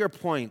trigger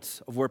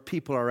points of where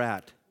people are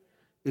at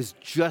is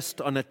just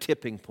on a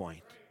tipping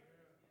point.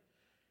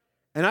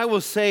 And I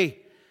will say,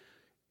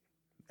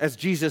 as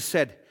Jesus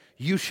said,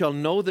 "You shall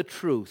know the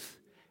truth,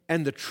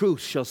 and the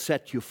truth shall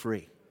set you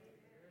free."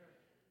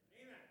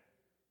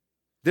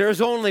 There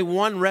is only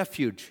one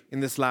refuge in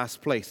this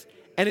last place,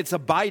 and it's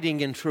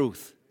abiding in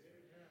truth.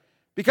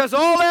 Because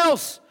all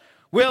else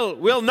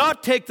will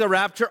not take the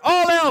rapture.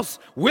 All else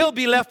will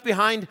be left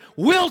behind,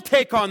 will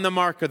take on the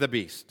mark of the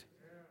beast.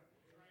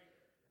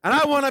 And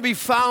I want to be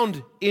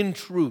found in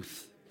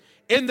truth,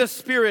 in the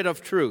spirit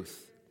of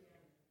truth.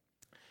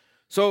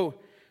 So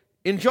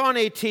in John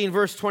 18,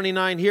 verse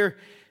 29 here,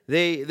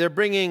 they're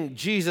bringing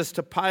Jesus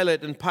to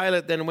Pilate, and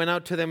Pilate then went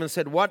out to them and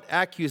said, "What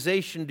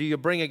accusation do you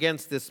bring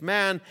against this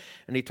man?"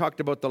 And he talked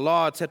about the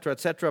law, etc.,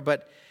 etc.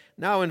 But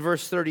now in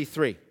verse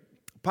 33,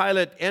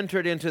 Pilate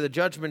entered into the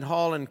judgment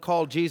hall and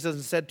called Jesus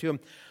and said to him,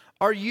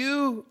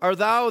 Are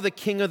thou the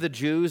king of the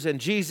Jews?"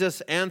 And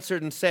Jesus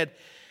answered and said,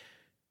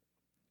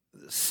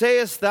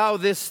 "Sayest thou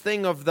this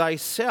thing of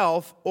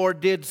thyself, or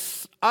did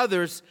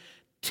others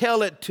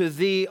tell it to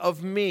thee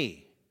of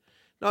me?"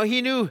 Now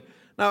he knew,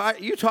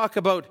 you talk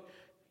about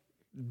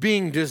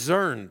being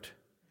discerned.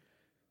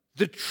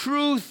 The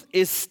truth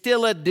is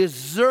still a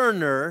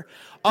discerner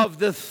of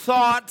the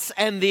thoughts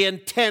and the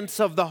intents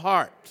of the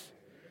heart.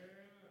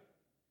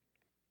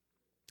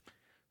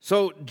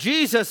 So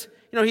Jesus,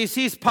 he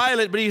sees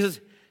Pilate, but he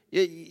says,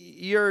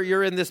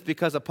 you're in this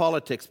because of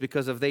politics,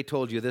 because of they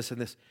told you this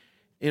and this.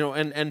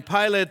 And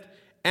Pilate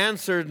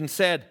answered and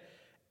said,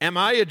 "Am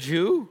I a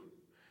Jew?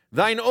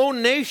 Thine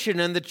own nation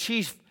and the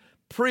chief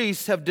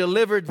priests have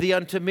delivered thee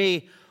unto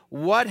me.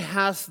 What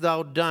hast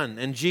thou done?"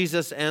 And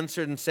Jesus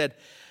answered and said,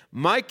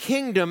 "My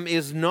kingdom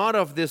is not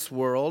of this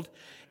world.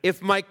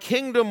 If my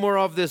kingdom were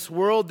of this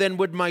world, then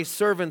would my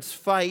servants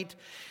fight.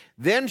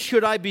 Then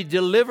should I be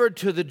delivered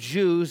to the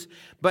Jews.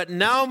 But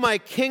now my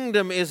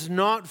kingdom is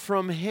not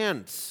from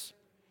hence."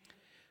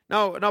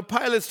 Now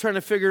Pilate's trying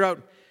to figure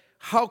out,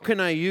 how can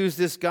I use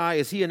this guy?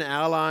 Is he an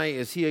ally?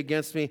 Is he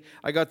against me?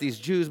 I got these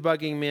Jews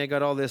bugging me. I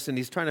got all this. And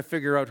he's trying to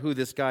figure out who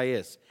this guy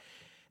is.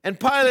 And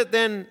Pilate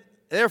then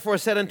therefore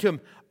said unto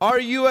him, Are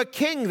you a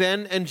king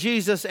then? And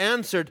Jesus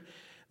answered,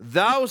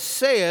 Thou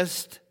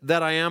sayest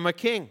that I am a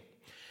king.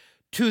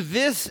 To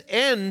this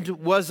end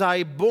was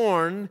I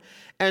born,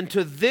 and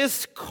to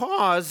this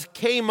cause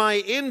came I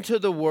into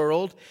the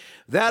world,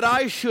 that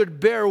I should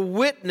bear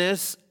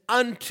witness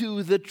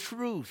unto the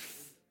truth.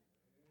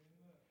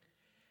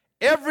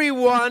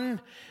 Everyone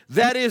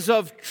that is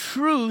of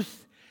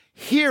truth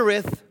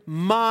heareth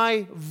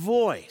my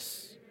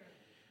voice.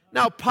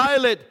 Now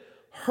Pilate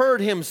heard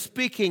him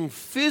speaking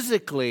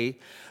physically,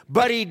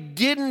 but he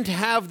didn't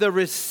have the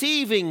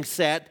receiving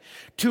set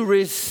to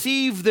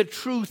receive the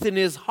truth in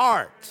his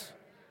heart.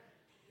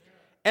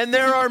 And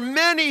there are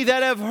many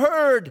that have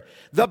heard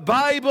the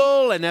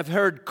Bible and have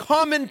heard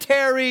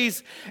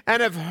commentaries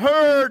and have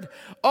heard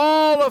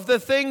all of the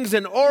things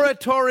and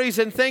oratories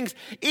and things,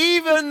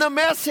 even the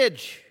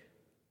message.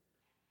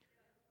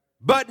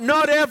 But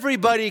not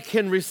everybody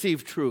can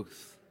receive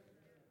truth.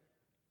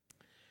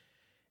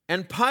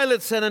 And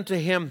Pilate said unto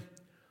him,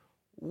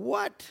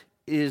 What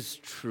is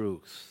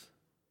truth?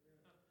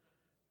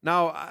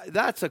 Now,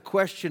 that's a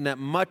question that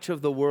much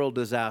of the world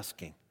is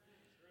asking.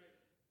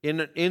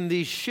 In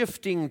these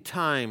shifting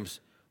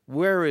times,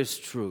 where is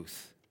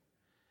truth?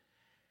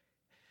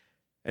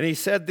 And he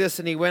said this,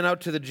 and he went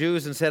out to the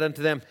Jews and said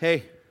unto them,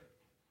 Hey,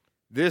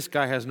 this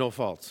guy has no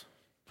faults.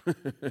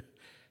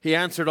 He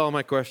answered all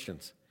my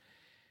questions.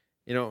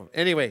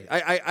 Anyway,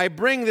 I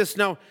bring this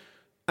now.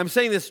 I'm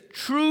saying this,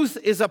 truth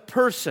is a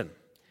person.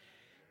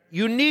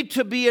 You need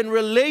to be in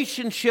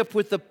relationship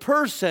with the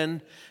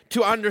person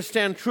to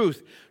understand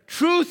truth.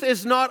 Truth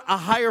is not a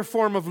higher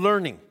form of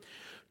learning.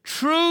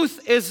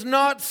 Truth is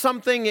not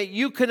something that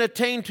you can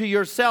attain to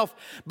yourself,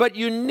 but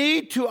you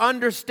need to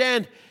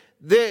understand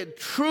the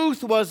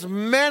truth was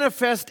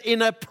manifest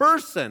in a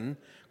person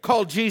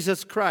called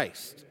Jesus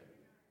Christ.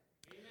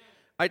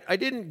 I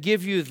didn't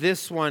give you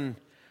this one,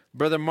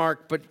 Brother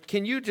Mark, but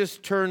can you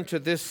just turn to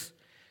this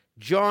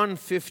John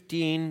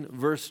 15,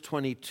 verse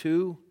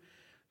 22?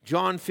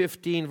 John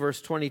 15,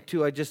 verse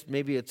 22.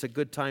 Maybe it's a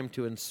good time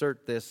to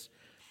insert this.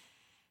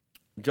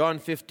 John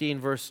 15,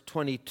 verse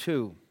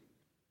 22.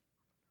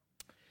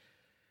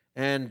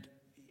 And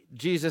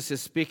Jesus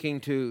is speaking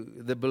to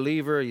the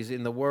believer. He's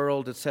in the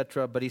world,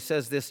 etc. But he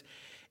says this,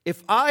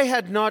 if I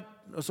had not,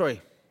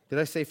 did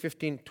I say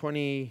 15,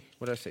 20,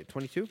 what did I say,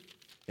 22?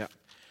 Yeah.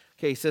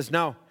 Okay, he says,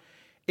 now,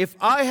 if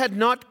I had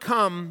not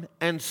come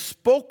and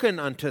spoken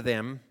unto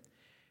them,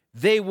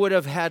 they would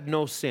have had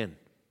no sin.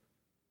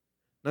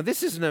 Now,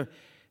 this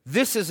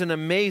is an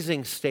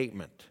amazing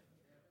statement.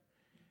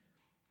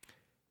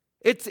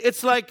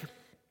 It's like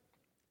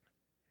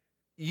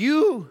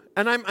you,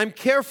 and I'm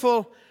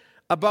careful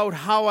about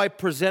how I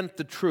present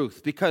the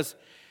truth, because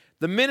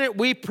the minute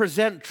we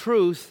present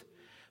truth,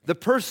 the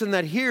person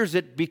that hears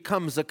it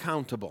becomes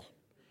accountable.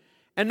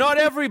 And not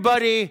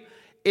everybody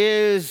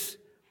is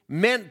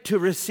meant to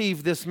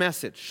receive this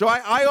message. So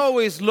I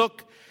always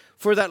look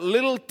for that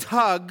little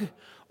tug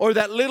or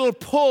that little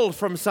pull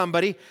from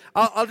somebody.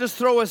 I'll just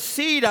throw a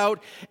seed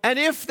out, and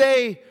if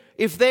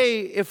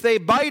they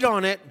bite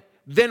on it,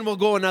 then we'll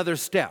go another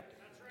step.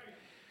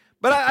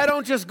 But I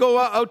don't just go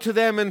out to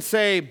them and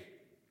say,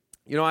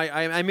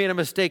 I made a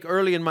mistake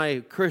early in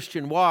my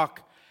Christian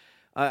walk.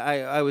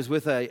 I was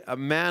with a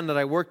man that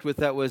I worked with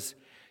that was,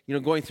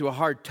 going through a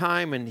hard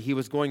time, and he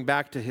was going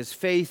back to his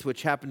faith,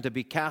 which happened to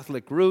be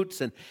Catholic roots,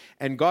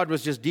 and God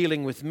was just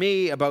dealing with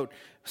me about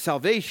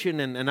salvation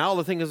and all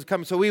the things that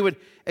come. So we would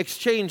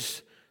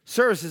exchange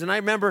services, and I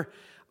remember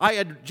I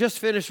had just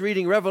finished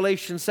reading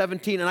Revelation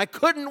 17, and I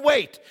couldn't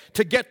wait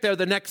to get there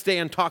the next day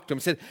and talk to him.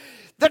 I said,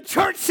 the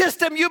church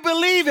system you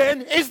believe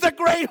in is the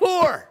great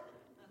whore.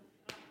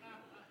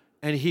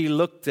 And he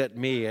looked at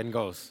me and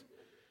goes,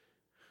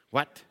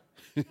 what?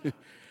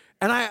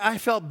 And I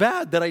felt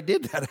bad that I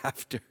did that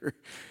after.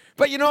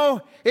 But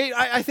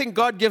I think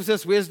God gives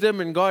us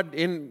wisdom, and God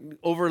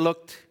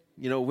overlooked,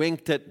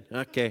 winked at,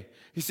 okay,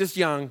 he's just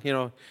young,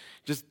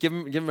 just give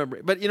him a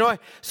break. But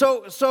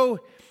so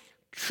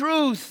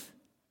truth,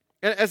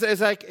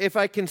 if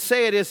I can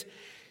say it, is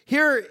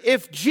here,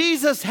 if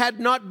Jesus had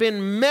not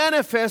been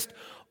manifest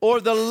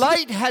or the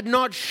light had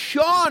not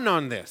shone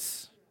on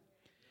this,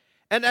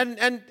 and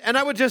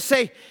I would just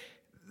say,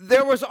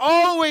 there was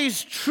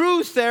always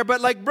truth there,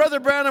 but like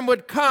Brother Branham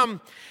would come,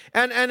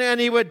 and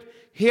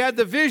he had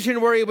the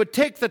vision where he would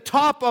take the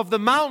top of the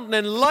mountain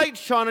and light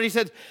shone, and he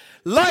said,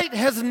 light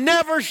has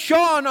never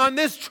shone on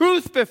this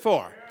truth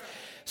before.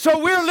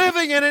 So we're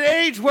living in an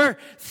age where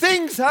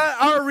things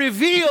are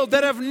revealed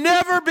that have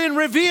never been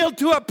revealed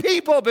to a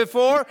people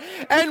before,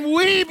 and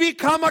we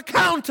become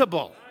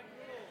accountable.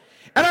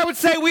 And I would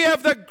say we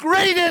have the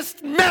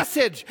greatest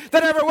message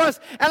that ever was.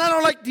 And I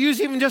don't like to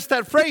use even just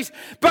that phrase,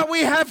 but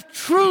we have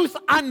truth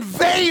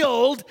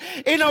unveiled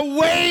in a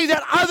way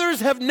that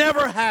others have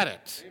never had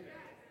it.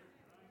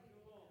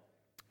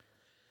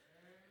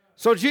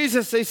 So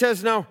Jesus, he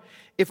says, now,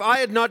 if I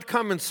had not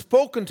come and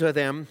spoken to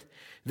them,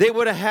 They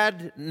would have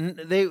had,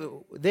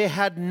 they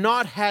had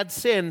not had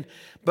sin,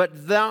 but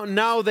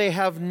now they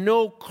have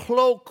no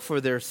cloak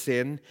for their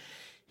sin.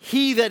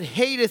 He that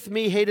hateth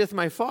me hateth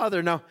my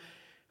Father. Now,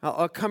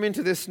 I'll come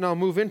into this and I'll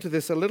move into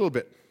this a little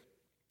bit.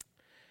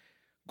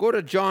 Go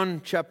to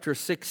John chapter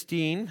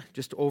 16,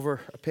 just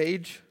over a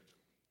page.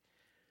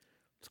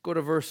 Let's go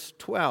to verse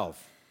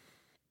 12.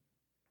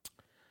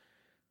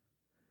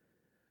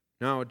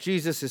 Now,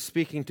 Jesus is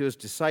speaking to his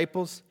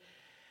disciples.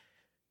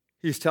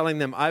 He's telling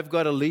them, I've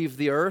got to leave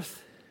the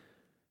earth,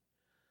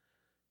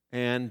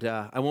 and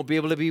I won't be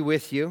able to be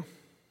with you.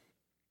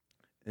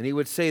 And he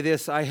would say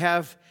this, I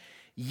have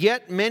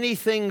yet many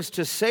things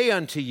to say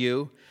unto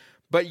you,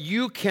 but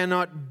you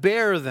cannot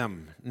bear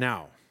them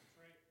now.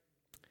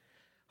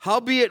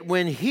 Howbeit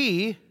when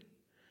he,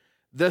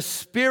 the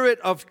Spirit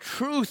of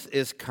truth,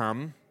 is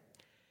come,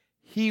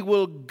 he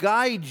will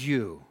guide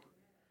you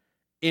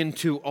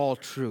into all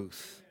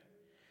truth.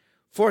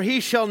 For he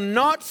shall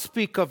not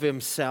speak of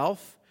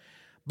himself,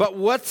 but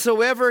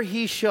whatsoever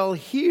he shall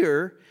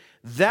hear,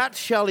 that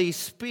shall he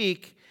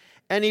speak,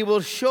 and he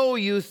will show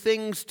you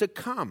things to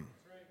come.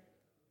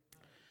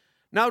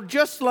 Now,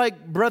 just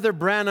like Brother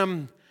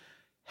Branham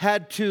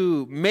had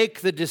to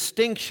make the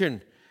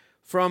distinction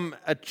from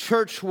a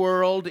church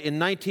world in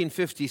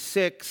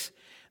 1956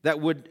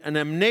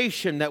 a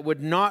nation that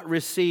would not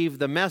receive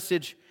the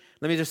message,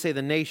 let me just say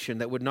the nation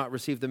that would not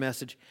receive the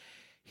message,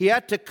 he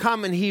had to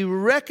come and he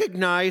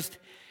recognized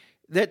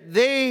that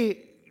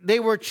they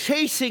were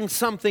chasing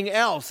something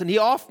else, and he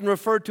often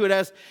referred to it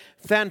as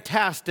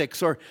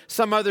fantastics or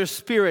some other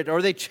spirit,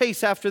 or they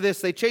chase after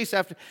this, they chase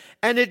after,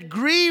 and it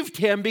grieved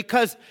him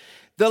because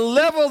the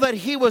level that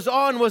he was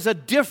on was a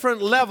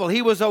different level.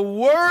 He was a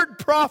word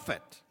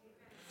prophet,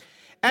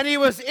 and he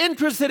was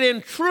interested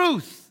in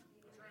truth,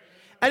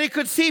 and he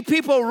could see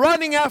people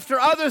running after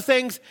other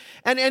things,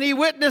 and he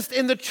witnessed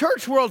in the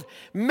church world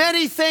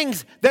many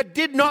things that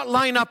did not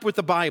line up with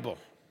the Bible.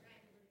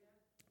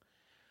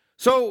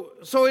 So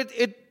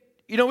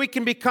we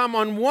can become,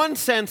 on one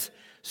sense,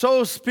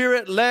 so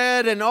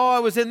spirit-led, and I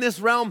was in this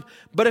realm.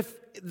 But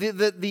if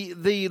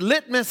the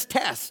litmus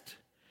test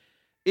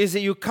is that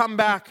you come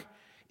back,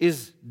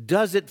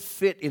 does it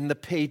fit in the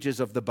pages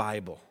of the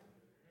Bible?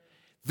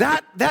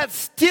 That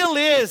still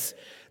is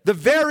the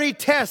very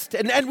test.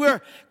 And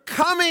we're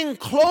coming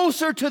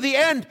closer to the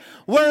end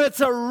where it's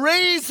a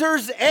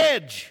razor's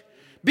edge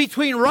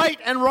between right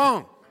and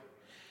wrong.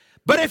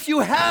 But if you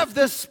have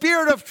the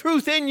Spirit of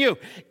truth in you,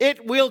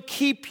 it will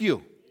keep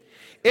you.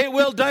 It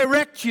will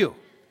direct you.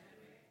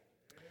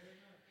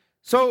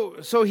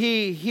 So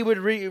he would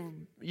read,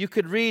 you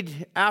could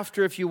read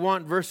after if you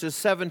want verses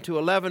 7 to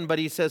 11, but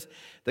he says,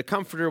 the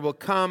Comforter will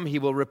come, he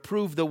will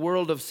reprove the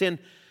world of sin.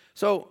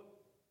 So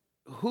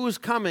who's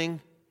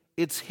coming?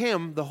 It's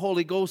him, the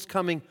Holy Ghost,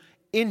 coming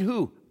in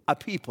who? A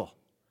people.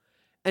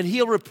 And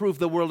he'll reprove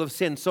the world of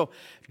sin. So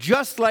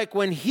just like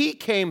when he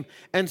came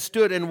and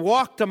stood and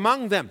walked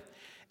among them,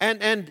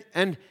 and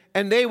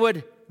they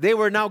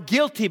were now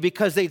guilty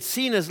because they'd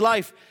seen his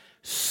life,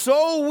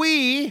 so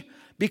we,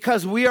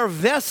 because we are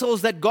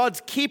vessels that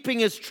God's keeping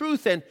his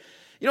truth in.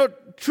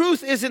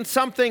 Truth isn't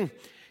something,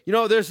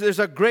 there's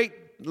a great,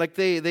 like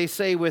they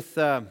say with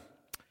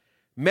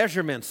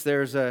measurements,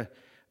 there's a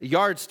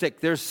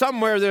yardstick. There's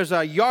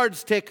a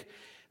yardstick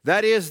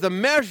that is the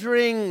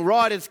measuring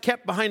rod is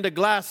kept behind a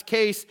glass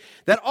case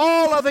that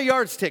all other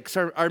yardsticks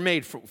are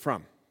made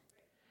from.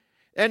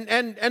 And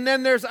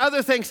then there's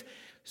other things.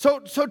 So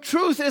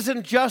truth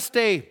isn't just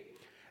a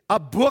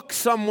book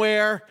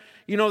somewhere,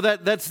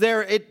 that's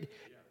there.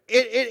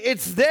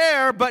 It's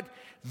there, but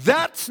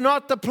that's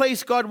not the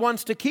place God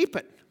wants to keep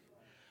it.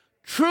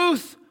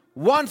 Truth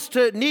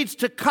needs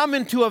to come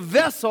into a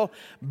vessel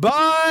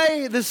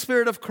by the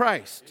Spirit of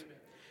Christ.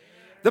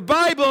 The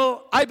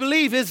Bible, I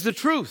believe, is the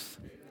truth.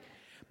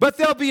 But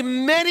there'll be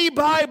many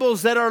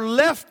Bibles that are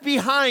left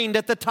behind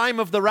at the time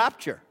of the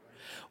rapture.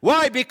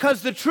 Why?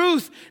 Because the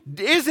truth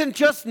isn't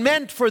just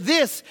meant for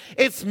this,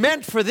 it's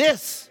meant for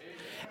this.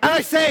 And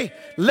I say,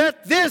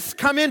 let this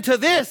come into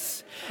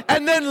this,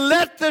 and then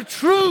let the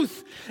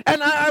truth,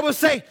 and I will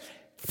say,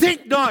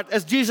 think not,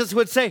 as Jesus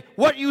would say,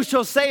 what you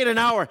shall say in an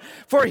hour.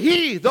 For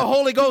he, the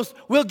Holy Ghost,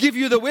 will give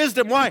you the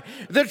wisdom. Why?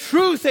 The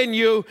truth in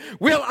you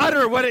will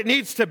utter what it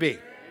needs to be.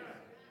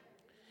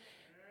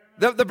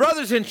 The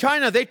brothers in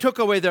China, they took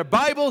away their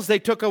Bibles, they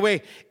took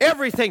away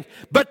everything,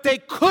 but they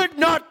could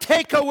not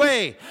take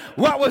away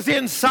what was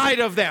inside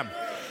of them.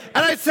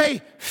 And I'd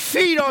say,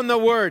 feed on the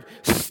Word,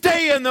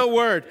 stay in the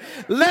Word,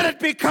 let it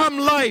become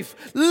life,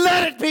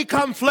 let it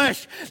become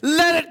flesh,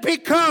 let it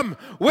become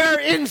where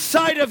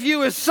inside of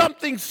you is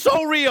something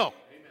so real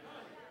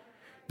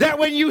that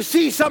when you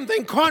see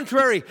something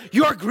contrary,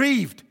 you're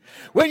grieved.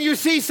 When you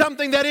see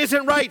something that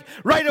isn't right,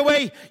 right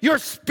away, your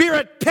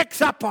spirit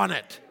picks up on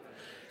it.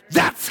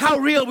 That's how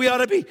real we ought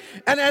to be.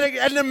 And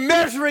the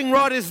measuring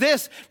rod is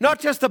this, not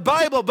just the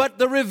Bible, but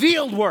the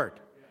revealed Word.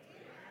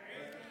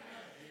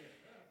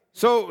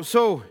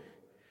 So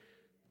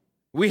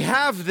we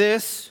have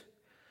this,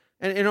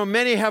 and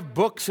many have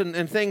books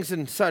and things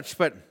and such,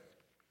 but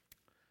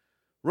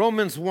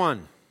Romans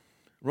 1.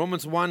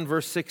 Romans 1,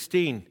 verse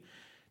 16.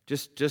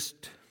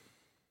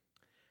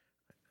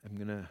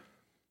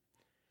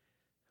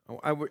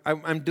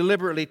 I'm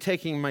deliberately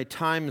taking my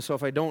time, so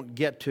if I don't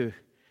get to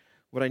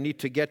what I need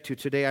to get to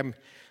today,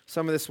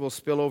 some of this will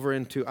spill over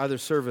into other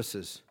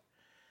services.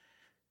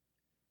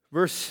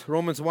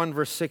 Romans 1,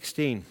 verse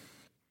 16.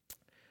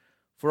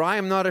 For I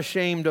am not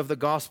ashamed of the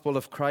gospel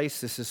of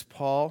Christ, this is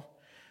Paul,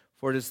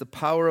 for it is the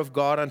power of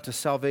God unto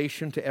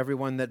salvation to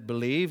everyone that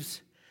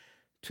believes,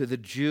 to the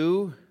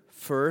Jew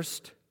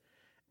first,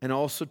 and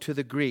also to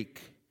the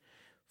Greek.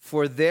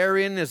 For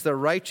therein is the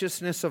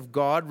righteousness of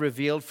God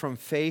revealed from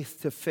faith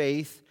to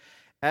faith,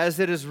 as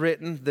it is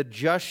written, the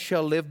just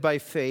shall live by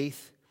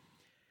faith.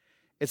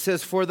 It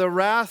says, for the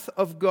wrath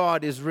of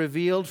God is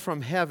revealed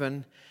from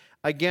heaven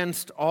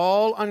against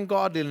all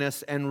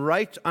ungodliness and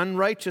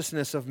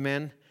unrighteousness of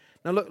men.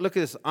 Now look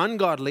at this,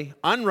 ungodly,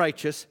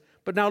 unrighteous,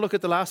 but now look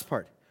at the last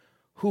part,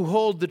 who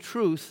hold the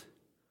truth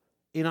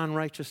in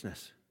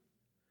unrighteousness.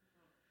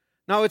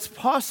 Now it's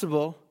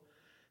possible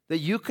that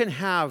you can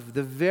have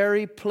the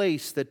very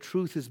place that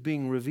truth is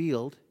being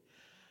revealed,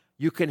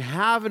 you can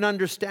have an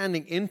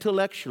understanding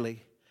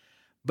intellectually,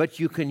 but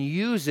you can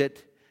use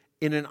it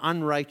in an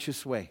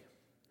unrighteous way.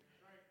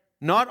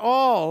 Not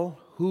all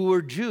who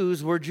were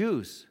Jews,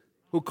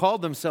 who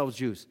called themselves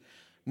Jews.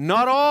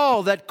 Not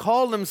all that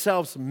call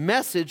themselves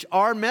message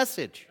are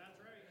message.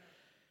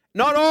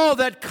 Not all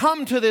that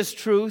come to this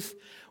truth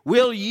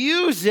will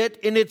use it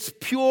in its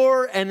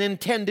pure and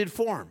intended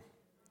form.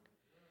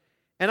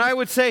 And I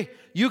would say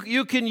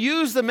you can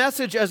use the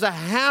message as a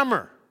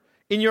hammer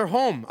in your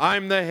home.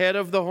 I'm the head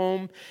of the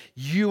home.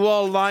 You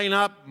all line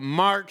up,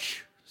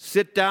 march,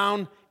 sit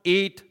down,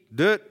 eat,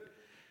 do it.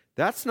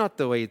 That's not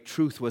the way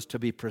truth was to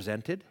be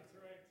presented.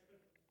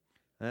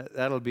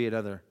 That'll be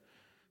another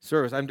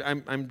service.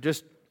 I'm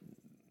just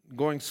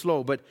going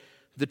slow, but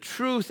the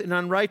truth in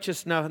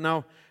unrighteousness.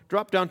 Now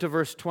drop down to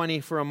verse 20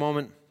 for a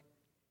moment.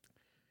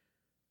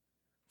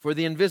 For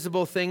the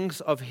invisible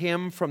things of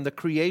him from the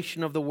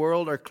creation of the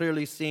world are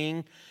clearly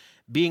seen,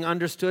 being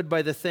understood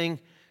by the things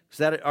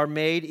that are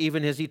made,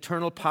 even his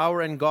eternal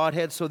power and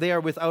Godhead, so they are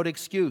without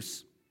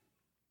excuse.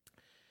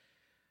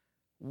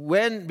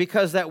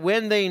 Because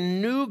when they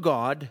knew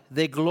God,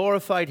 they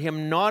glorified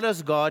him not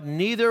as God,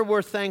 neither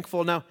were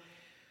thankful. Now,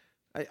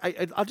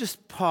 I'll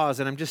just pause,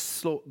 and I'm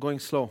just going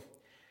slow.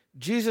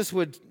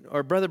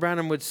 Brother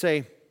Branham would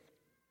say,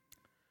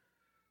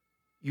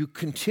 you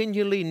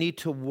continually need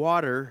to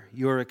water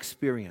your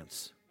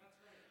experience.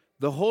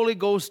 The Holy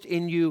Ghost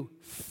in you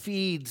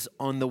feeds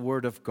on the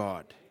Word of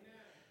God.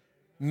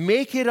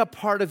 Make it a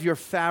part of your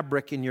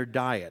fabric in your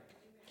diet.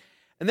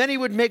 And then he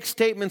would make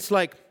statements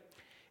like,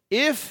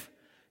 if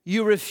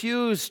you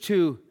refuse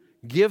to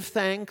give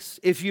thanks,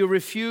 if you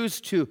refuse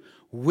to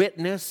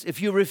witness,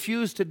 if you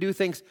refuse to do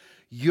things,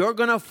 you're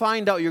going to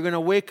find out you're going to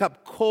wake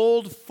up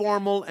cold,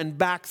 formal, and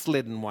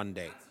backslidden one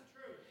day.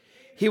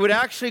 He would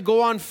actually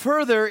go on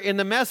further in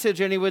the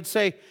message, and he would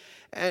say,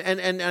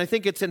 and I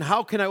think it's in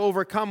How Can I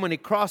Overcome, when he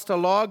crossed a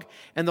log,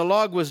 and the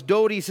log was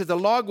doughy. He says the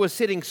log was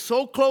sitting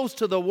so close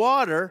to the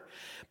water,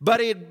 but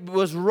it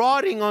was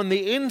rotting on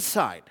the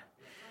inside.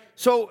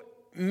 So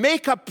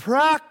make a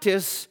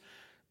practice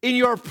in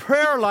your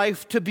prayer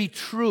life to be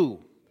true.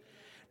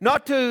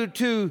 Not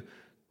to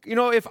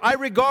if I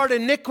regard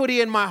iniquity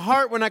in my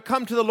heart when I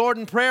come to the Lord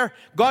in prayer,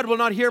 God will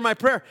not hear my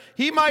prayer.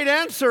 He might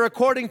answer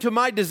according to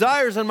my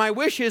desires and my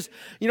wishes.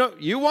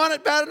 You want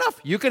it bad enough,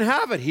 you can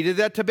have it. He did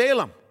that to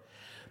Balaam.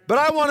 But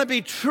I want to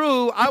be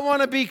true. I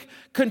want to be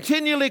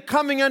continually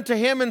coming unto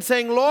him and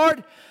saying,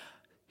 Lord,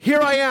 here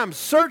I am.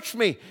 Search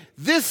me.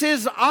 This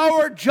is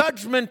our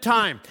judgment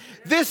time.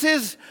 This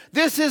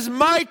is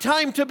my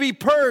time to be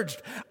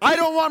purged. I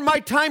don't want my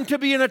time to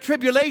be in a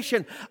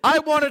tribulation. I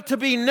want it to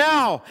be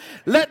now.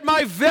 Let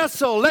my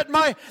vessel, let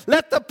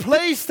the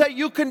place that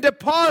you can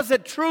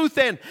deposit truth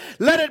in,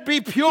 let it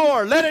be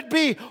pure. Let it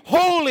be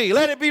holy.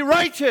 Let it be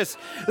righteous.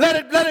 Let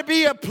it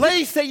be a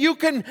place that you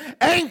can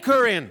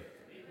anchor in.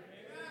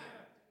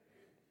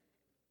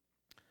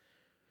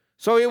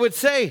 So he would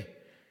say,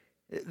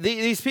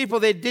 these people,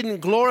 they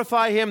didn't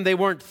glorify him. They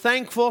weren't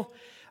thankful.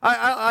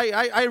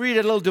 I read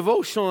a little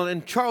devotional,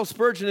 and Charles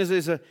Spurgeon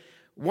is a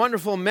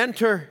wonderful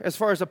mentor as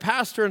far as a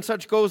pastor and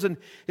such goes in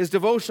his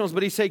devotionals.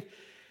 But he said,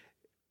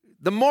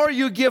 the more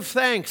you give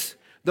thanks,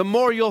 the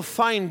more you'll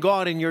find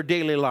God in your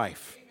daily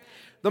life.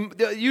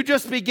 You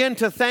just begin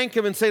to thank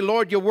him and say,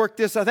 Lord, you worked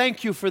this. I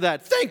thank you for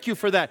that. Thank you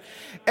for that.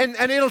 And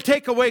it'll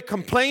take away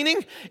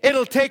complaining.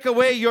 It'll take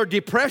away your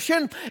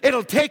depression.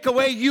 It'll take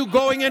away you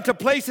going into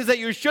places that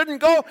you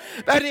shouldn't go.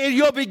 And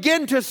you'll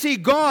begin to see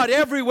God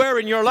everywhere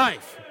in your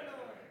life.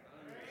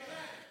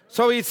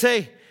 So he'd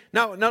say,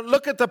 now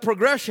look at the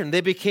progression.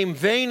 They became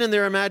vain in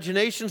their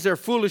imaginations. Their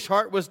foolish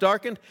heart was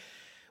darkened.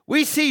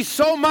 We see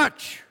so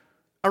much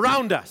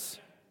around us.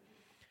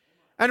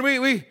 And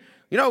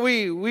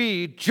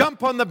we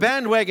jump on the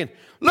bandwagon.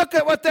 Look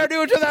at what they're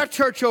doing to that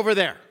church over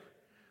there.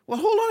 Well,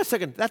 hold on a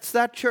second. That's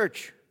that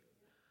church.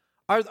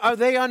 Are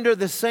they under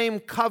the same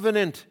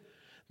covenant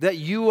that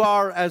you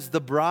are as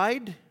the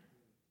bride?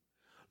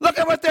 Look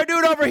at what they're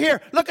doing over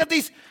here. Look at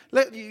these.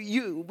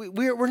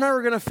 We're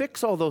never going to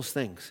fix all those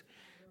things.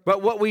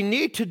 But what we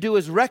need to do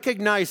is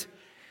recognize,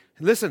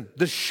 listen,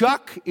 the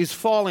shuck is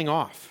falling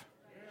off.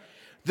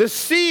 The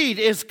seed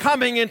is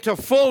coming into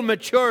full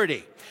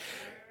maturity.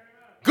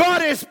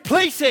 God is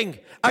placing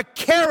a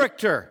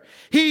character.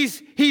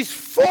 He's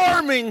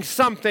forming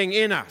something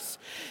in us.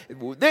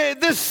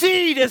 The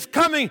seed is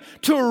coming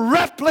to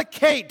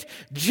replicate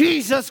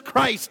Jesus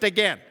Christ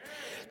again.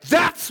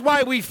 That's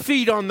why we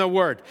feed on the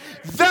Word.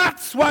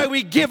 That's why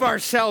we give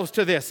ourselves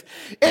to this.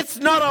 It's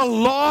not a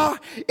law.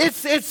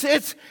 It's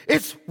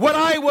what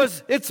I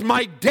was. It's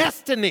my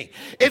destiny.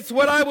 It's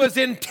what I was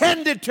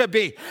intended to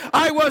be.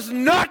 I was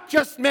not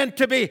just meant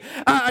to be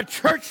a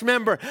church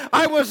member.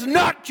 I was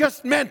not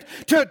just meant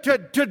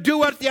to do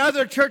what the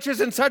other churches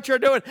and such are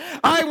doing.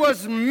 I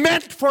was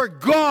meant for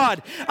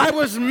God. I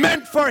was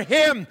meant for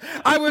Him.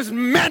 I was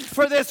meant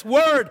for this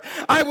Word.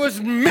 I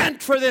was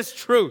meant for this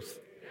truth.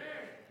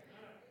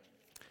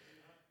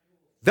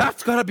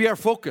 That's got to be our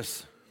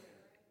focus.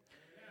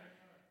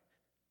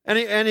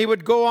 And he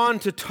would go on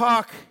to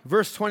talk,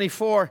 verse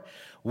 24,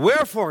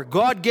 wherefore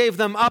God gave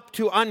them up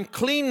to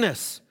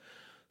uncleanness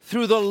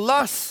through the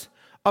lusts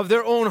of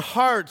their own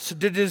hearts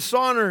to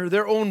dishonor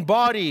their own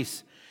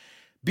bodies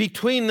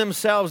between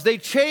themselves. They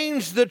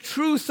changed the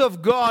truth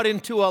of God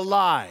into a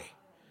lie.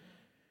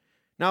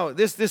 Now,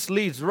 this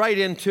leads right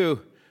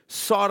into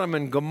Sodom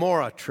and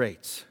Gomorrah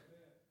traits.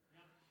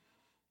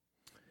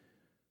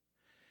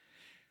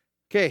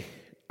 Okay.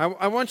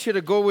 I want you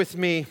to go with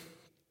me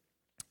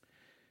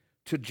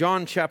to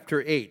John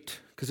chapter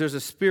 8, because there's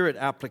a spirit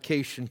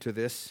application to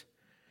this.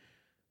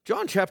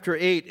 John chapter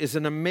 8 is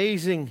an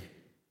amazing,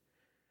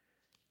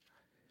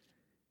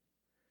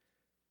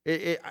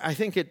 I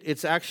think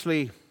it's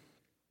actually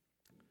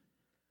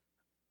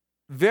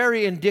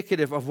very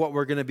indicative of what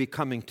we're going to be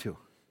coming to.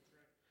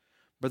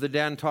 Brother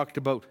Dan talked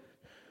about,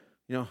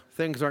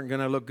 things aren't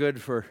going to look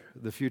good for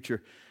the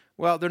future.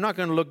 Well, they're not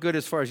going to look good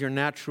as far as your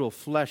natural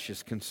flesh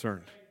is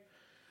concerned.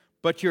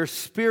 But your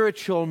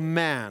spiritual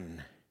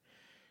man,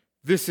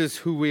 this is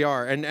who we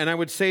are. And I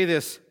would say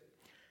this,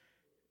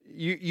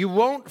 you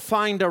won't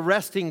find a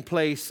resting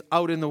place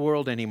out in the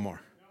world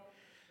anymore.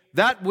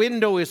 That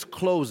window is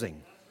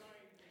closing.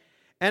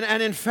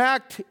 And in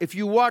fact, if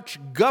you watch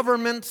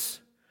governments,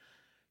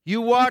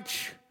 you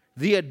watch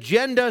the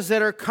agendas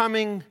that are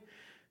coming,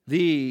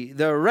 the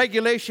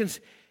regulations,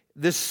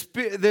 the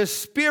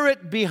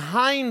spirit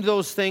behind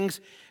those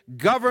things.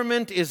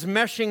 Government is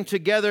meshing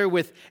together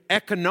with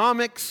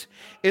economics,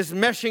 is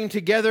meshing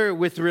together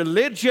with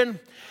religion,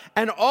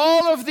 and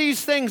all of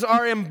these things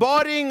are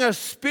embodying a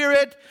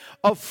spirit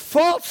of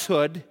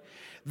falsehood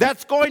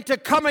that's going to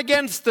come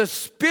against the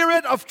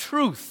spirit of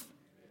truth.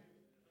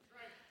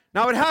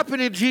 Now, it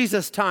happened in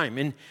Jesus' time,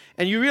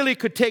 and you really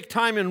could take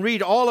time and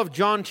read all of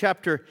John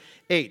chapter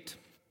 8,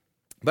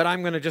 but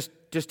I'm going to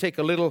just take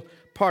a little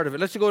part of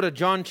it. Let's go to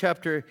John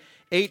chapter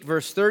 8,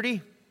 verse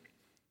 30.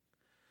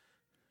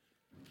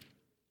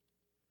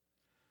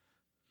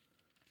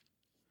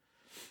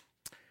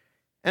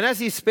 And as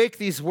he spake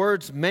these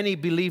words, many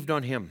believed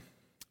on him.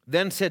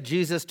 Then said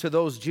Jesus to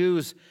those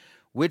Jews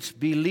which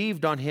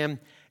believed on him,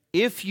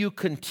 if you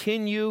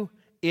continue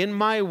in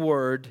my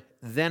word,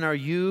 then are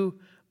you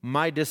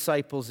my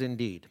disciples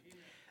indeed.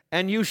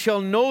 And you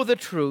shall know the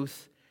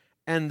truth,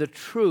 and the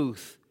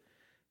truth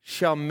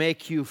shall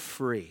make you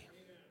free.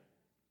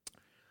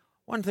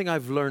 One thing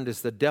I've learned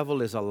is the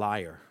devil is a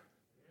liar.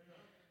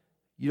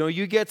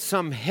 You get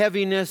some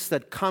heaviness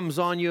that comes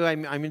on you. I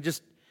mean,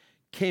 just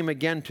came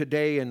again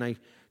today, and I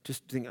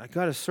just think, I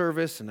got a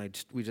service,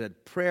 and we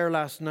had prayer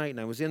last night, and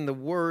I was in the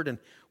Word, and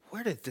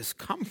where did this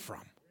come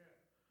from?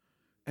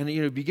 And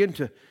you begin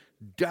to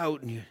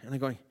doubt, and I'm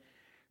going,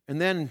 and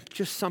then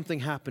just something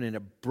happened, and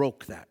it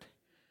broke that.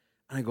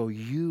 And I go,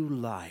 you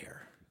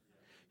liar,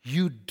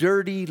 you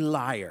dirty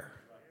liar.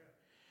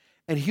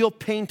 And he'll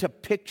paint a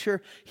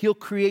picture. He'll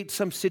create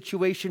some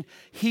situation.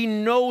 He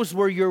knows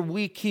where you're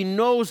weak. He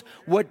knows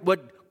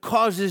what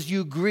causes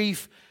you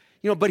grief.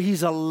 But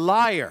he's a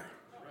liar.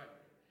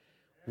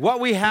 What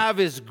we have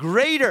is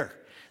greater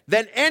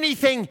than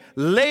anything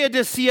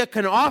Laodicea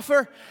can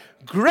offer,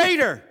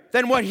 greater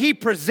than what he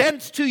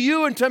presents to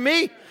you and to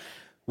me.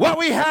 What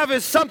we have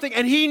is something,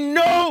 and he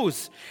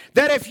knows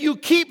that if you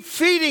keep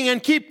feeding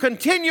and keep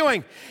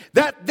continuing,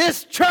 that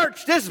this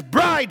church, this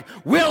bride,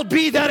 will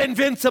be that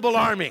invincible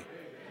army.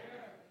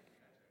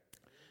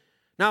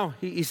 Now,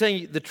 he's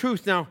saying the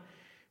truth. Now,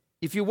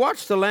 if you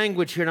watch the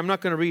language here, and I'm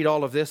not going to read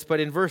all of this, but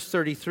in verse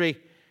 33,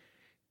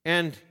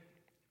 and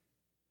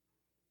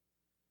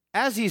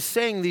as he's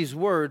saying these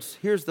words,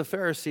 here's the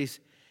Pharisees.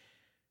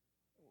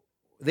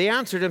 They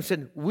answered him,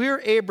 said,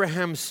 we're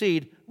Abraham's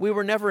seed. We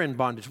were never in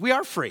bondage. We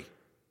are free.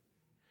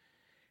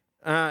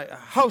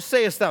 How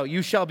sayest thou,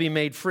 you shall be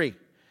made free?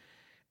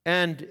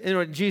 And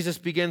Jesus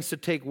begins to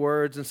take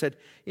words and said,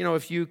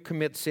 if you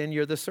commit sin,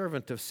 you're the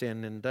servant of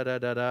sin, and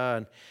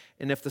da-da-da-da.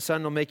 And if the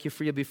Son will make you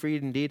free, you'll be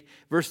freed indeed.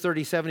 Verse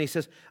 37, he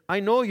says, I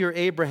know you're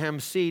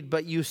Abraham's seed,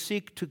 but you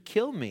seek to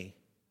kill me.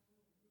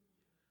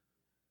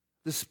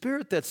 The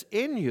spirit that's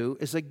in you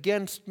is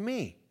against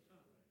me.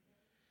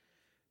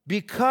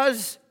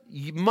 Because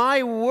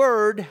my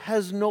word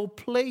has no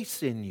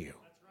place in you.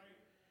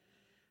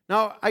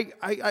 Now,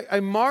 I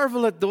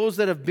marvel at those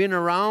that have been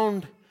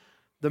around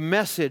the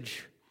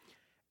message,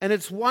 and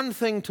it's one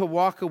thing to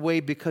walk away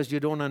because you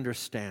don't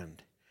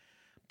understand.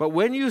 But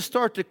when you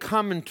start to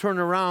come and turn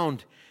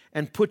around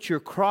and put your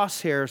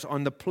crosshairs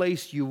on the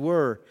place you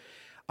were,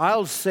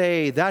 I'll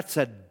say that's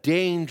a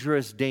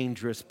dangerous,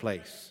 dangerous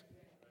place.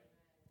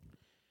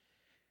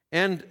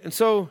 And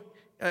so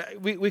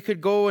we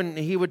could go, and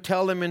he would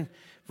tell them in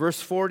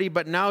verse 40,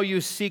 but now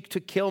you seek to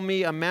kill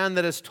me, a man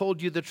that has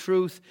told you the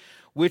truth,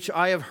 which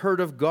I have heard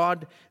of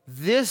God.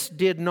 This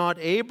did not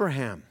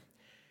Abraham.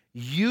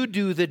 You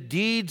do the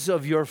deeds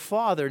of your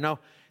father. Now,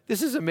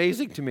 this is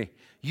amazing to me.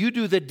 You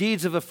do the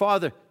deeds of a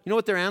father. You know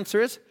what their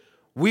answer is?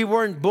 We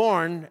weren't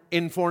born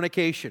in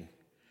fornication.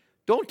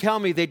 Don't tell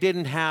me they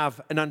didn't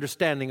have an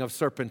understanding of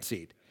serpent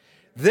seed.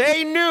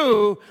 They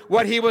knew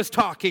what he was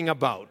talking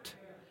about.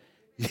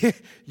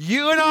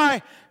 You and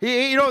I,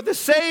 the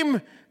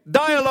same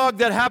dialogue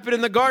that happened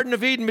in the Garden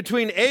of Eden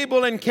between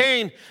Abel and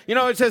Cain.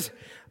 It says,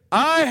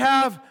 I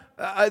have,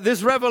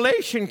 this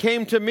revelation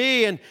came to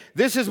me, and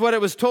this is what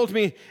it was told to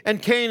me.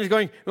 And Cain is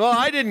going, well,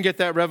 I didn't get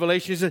that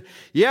revelation. He said,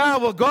 yeah,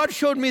 well, God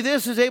showed me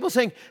this, is Abel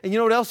saying. And you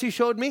know what else he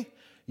showed me?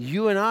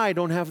 You and I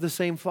don't have the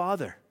same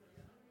father.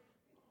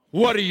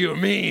 What do you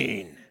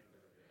mean?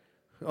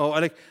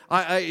 Oh,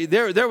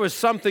 there was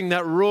something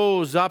that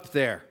rose up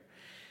there.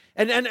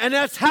 And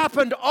that's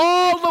happened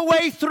all the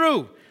way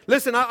through.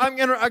 Listen, I'm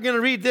gonna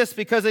read this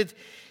because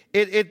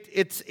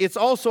it's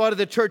also out of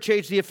the church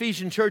age, the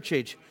Ephesian church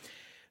age.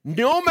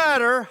 No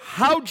matter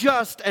how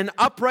just and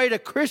upright a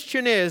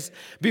Christian is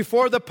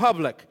before the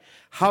public,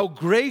 how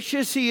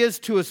gracious he is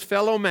to his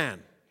fellow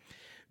man,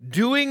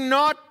 doing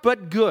naught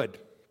but good.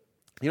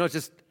 It's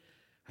just,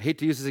 I hate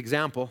to use this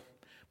example,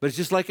 but it's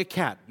just like a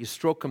cat. You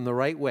stroke him the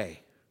right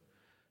way.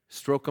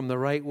 Stroke him the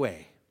right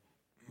way.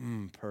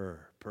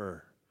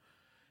 Purr.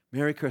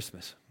 Merry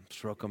Christmas.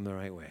 Stroke him the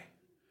right way.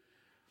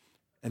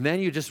 And then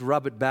you just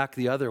rub it back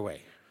the other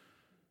way.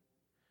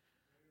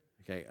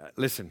 Okay,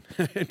 listen,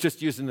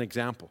 just use an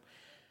example.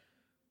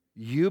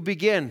 You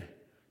begin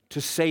to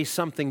say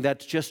something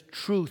that's just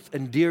truth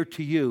and dear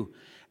to you,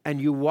 and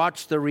you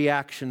watch the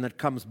reaction that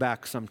comes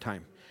back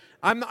sometime.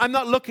 I'm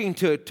not looking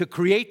to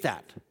create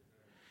that.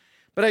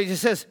 But it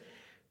just says,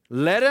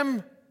 let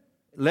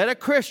a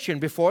Christian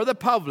before the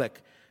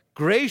public,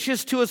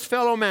 gracious to his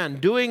fellow man,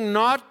 doing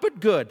naught but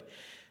good,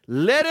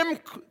 let him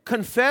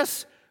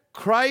confess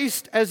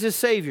Christ as his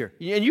Savior.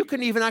 And you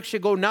can even actually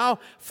go now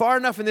far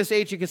enough in this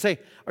age, you can say,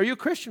 are you a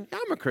Christian? Yeah,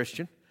 I'm a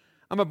Christian.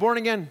 I'm a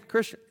born-again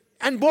Christian.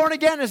 And born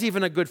again is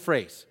even a good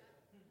phrase.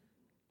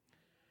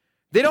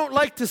 They don't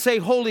like to say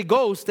Holy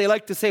Ghost, they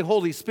like to say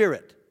Holy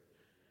Spirit.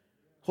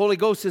 Holy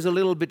Ghost is a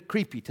little bit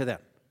creepy to them.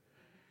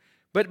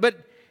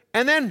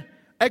 And then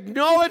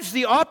acknowledge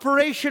the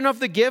operation of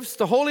the gifts,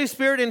 the Holy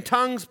Spirit in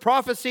tongues,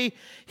 prophecy,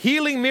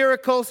 healing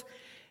miracles,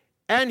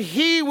 and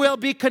he will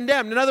be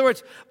condemned. In other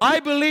words, I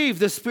believe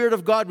the Spirit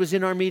of God was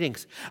in our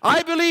meetings.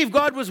 I believe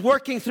God was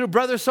working through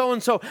brother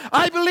so-and-so.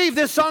 I believe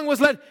this song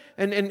was led.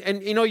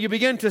 And you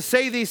begin to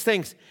say these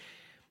things.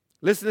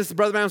 Listen, this is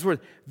Brother Branham's word.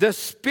 The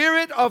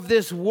spirit of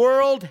this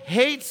world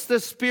hates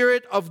the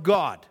Spirit of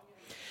God.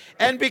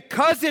 And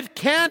because it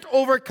can't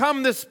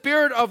overcome the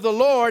Spirit of the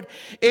Lord,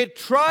 it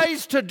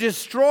tries to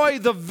destroy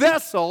the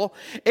vessel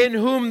in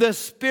whom the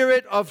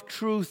Spirit of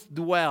truth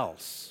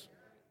dwells.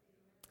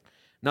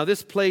 Now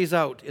this plays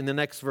out in the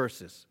next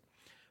verses.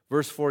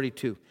 Verse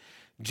 42.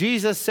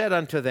 Jesus said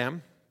unto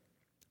them,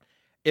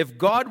 if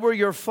God were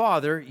your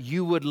Father,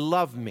 you would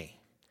love me.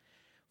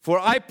 For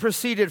I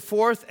proceeded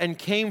forth and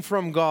came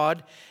from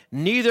God,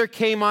 neither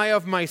came I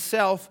of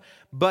myself,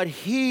 but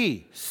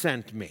he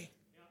sent me.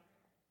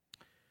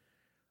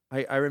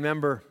 I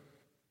remember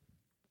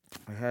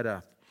I had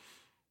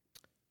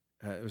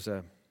it was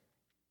a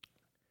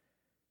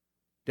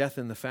death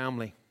in the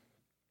family,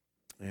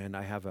 and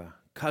I have a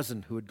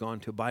cousin who had gone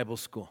to Bible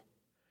school,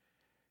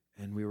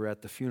 and we were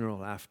at the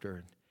funeral after,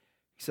 and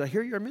he said, I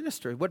hear you're a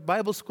minister. What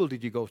Bible school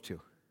did you go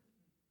to?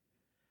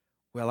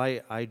 Well,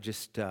 I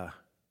just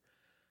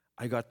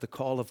I got the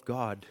call of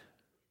God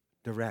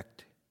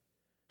direct.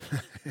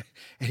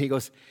 And he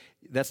goes,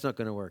 that's not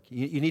going to work.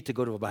 You need to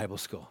go to a Bible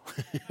school.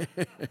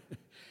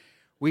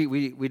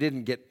 We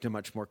didn't get to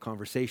much more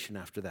conversation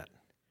after that.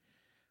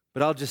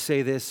 But I'll just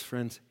say this,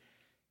 friends.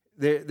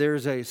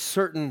 There's a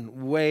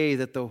certain way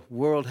that the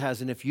world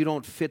has, and if you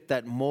don't fit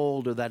that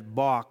mold or that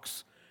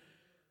box,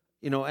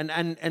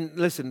 and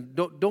listen,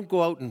 don't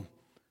go out and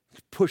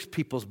push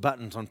people's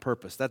buttons on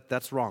purpose.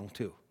 That's wrong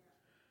too.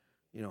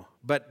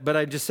 But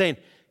I'm just saying,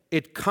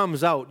 it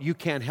comes out. You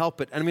can't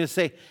help it. And I'm going to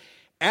say,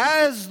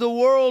 as the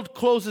world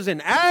closes in,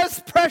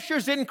 as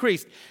pressures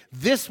increase,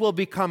 this will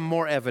become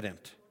more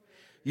evident.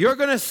 You're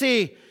going to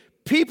see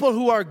people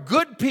who are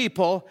good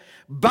people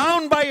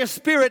bound by a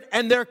spirit,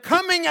 and they're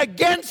coming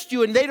against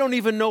you, and they don't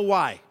even know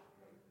why.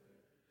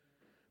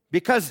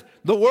 Because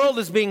the world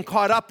is being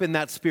caught up in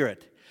that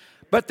spirit.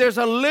 But there's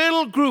a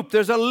little group,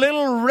 there's a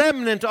little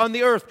remnant on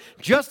the earth,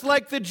 just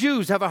like the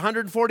Jews have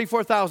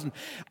 144,000.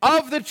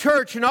 Of the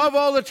church and of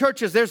all the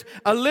churches, there's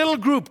a little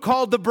group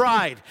called the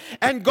bride.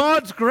 And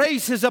God's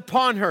grace is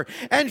upon her.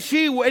 And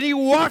He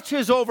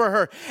watches over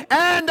her.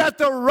 And at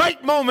the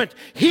right moment,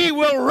 He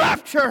will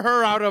rapture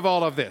her out of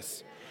all of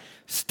this.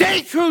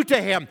 Stay true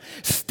to Him.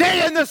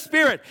 Stay in the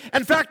Spirit.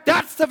 In fact,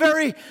 that's the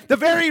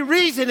very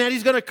reason that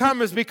He's going to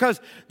come, is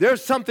because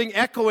there's something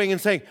echoing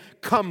and saying,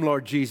 come,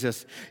 Lord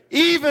Jesus.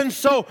 Even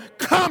so,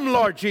 come,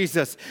 Lord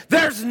Jesus.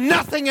 There's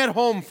nothing at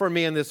home for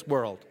me in this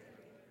world.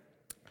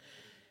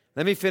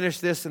 Let me finish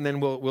this and then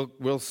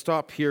we'll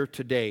stop here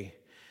today.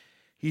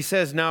 He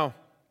says, now,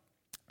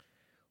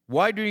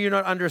 why do you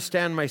not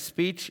understand my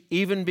speech?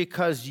 Even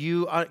because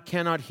you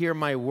cannot hear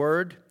my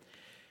word.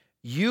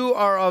 You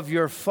are of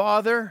your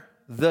father,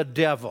 the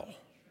devil,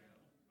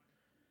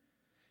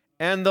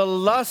 and the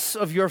lusts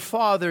of your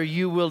father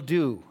you will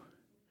do.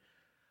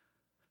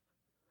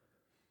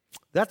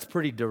 That's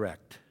pretty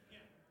direct.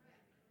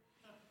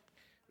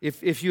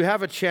 If you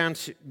have a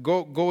chance,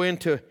 go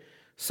into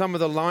some of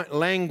the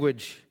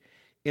language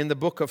in the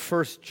book of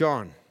 1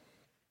 John.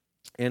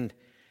 And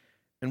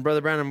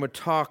Brother Branham would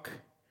talk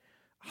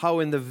how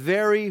in the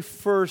very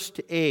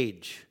first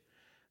age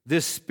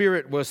this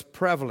spirit was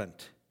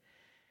prevalent.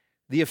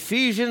 The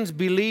Ephesians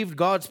believed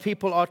God's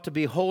people ought to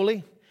be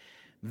holy.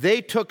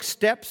 They took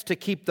steps to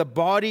keep the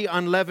body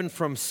unleavened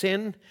from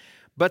sin,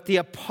 but the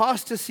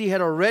apostasy had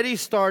already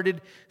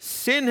started.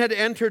 Sin had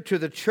entered to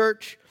the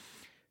church.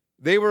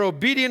 They were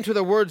obedient to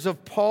the words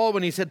of Paul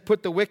when he said,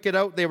 put the wicked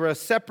out. They were a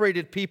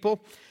separated people.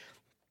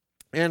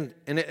 And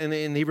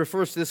he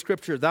refers to the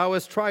scripture, thou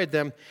hast tried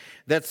them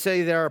that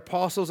say they are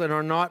apostles and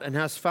are not, and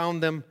hast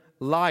found them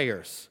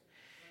liars.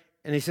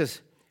 And he says,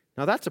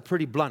 now that's a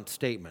pretty blunt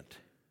statement.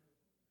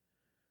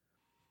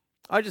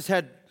 I just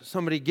had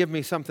somebody give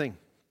me something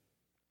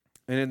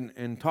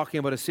and talking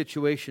about a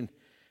situation,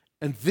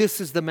 and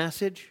this is the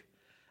message.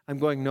 I'm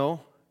going,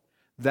 no,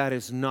 that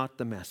is not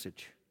the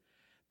message.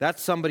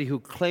 That's somebody who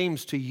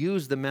claims to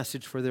use the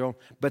message for their own,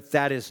 but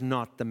that is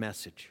not the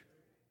message.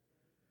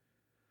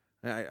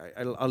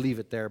 I'll leave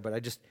it there,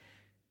 but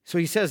so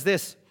he says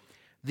this,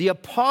 the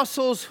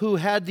apostles who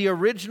had the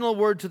original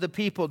word to the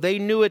people, they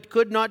knew it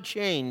could not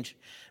change,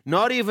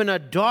 not even a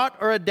dot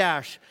or a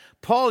dash.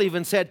 Paul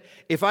even said,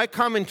 if I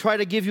come and try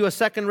to give you a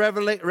second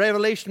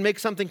revelation, make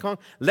something come,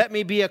 let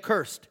me be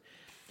accursed.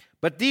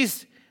 But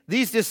these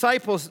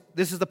disciples,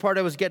 this is the part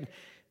I was getting,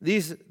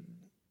 these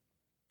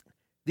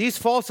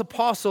false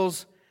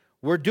apostles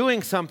were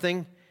doing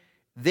something.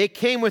 They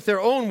came with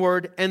their own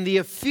word, and the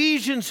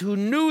Ephesians who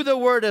knew the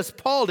word as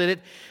Paul did it,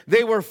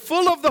 they were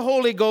full of the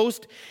Holy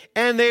Ghost,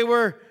 and they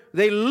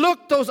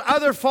looked those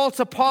other false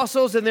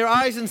apostles in their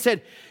eyes and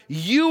said,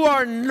 you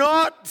are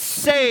not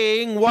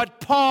saying what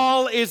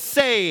Paul is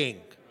saying.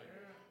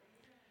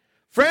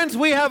 Friends,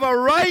 we have a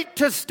right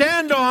to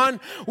stand on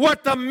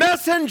what the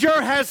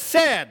messenger has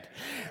said.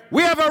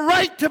 We have a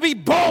right to be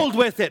bold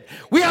with it.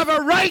 We have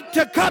a right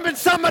to come in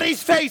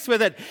somebody's face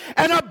with it.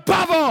 And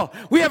above all,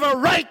 we have a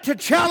right to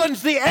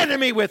challenge the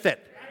enemy with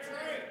it.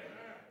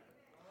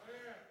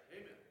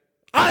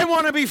 I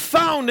want to be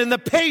found in the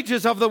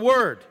pages of the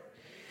Word.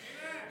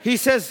 He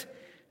says,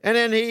 and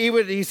then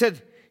he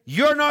said,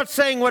 you're not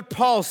saying what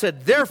Paul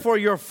said, therefore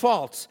you're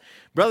false.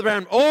 Brother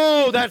Branham,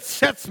 oh, that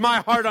sets my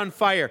heart on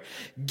fire.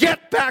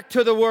 Get back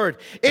to the Word.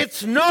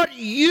 It's not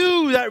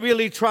you that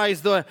really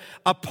tries the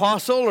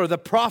apostle or the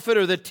prophet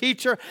or the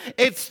teacher.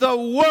 It's the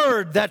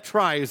Word that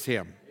tries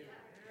him.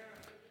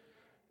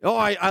 Oh,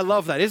 I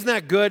love that. Isn't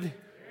that good?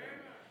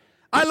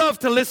 I love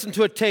to listen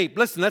to a tape.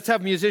 Listen, let's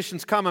have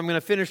musicians come. I'm going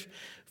to finish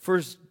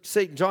 1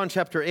 John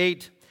chapter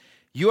 8.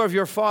 You are of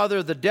your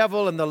father, the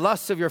devil, and the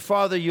lusts of your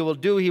father you will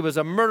do. He was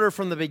a murderer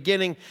from the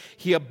beginning.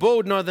 He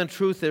abode not in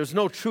truth. There is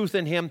no truth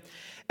in him.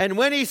 And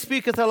when he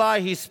speaketh a lie,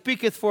 he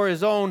speaketh for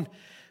his own,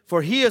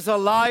 for he is a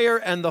liar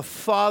and the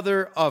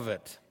father of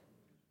it.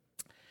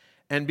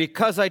 And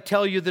because I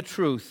tell you the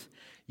truth,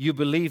 you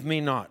believe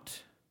me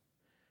not.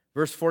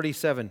 Verse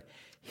 47,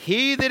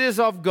 he that is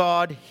of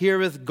God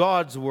heareth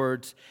God's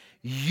words.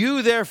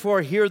 You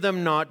therefore hear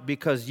them not,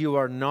 because you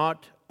are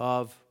not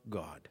of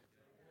God.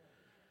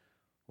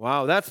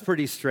 Wow, that's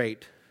pretty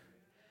straight.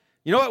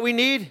 You know what we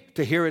need?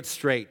 To hear it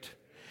straight.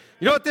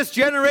 You know what this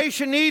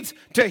generation needs?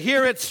 To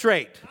hear it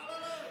straight.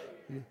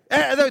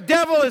 The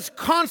devil is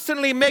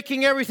constantly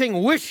making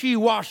everything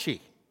wishy-washy.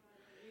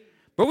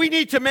 But we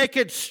need to make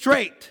it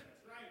straight.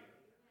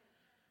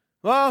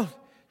 Well,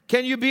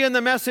 can you be in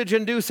the message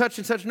and do such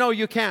and such? No,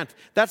 you can't.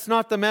 That's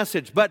not the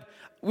message. But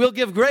we'll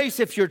give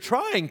grace if you're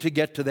trying to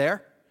get to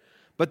there.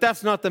 But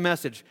that's not the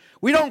message.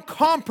 We don't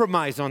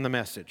compromise on the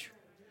message.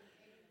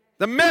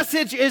 The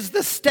message is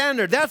the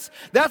standard.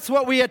 That's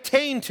what we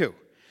attain to.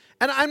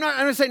 And I'm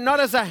going to say not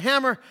as a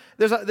hammer.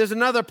 There's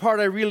another part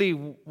I really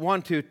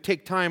want to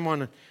take time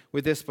on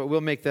with this, but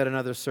we'll make that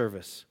another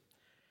service.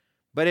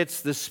 But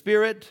it's the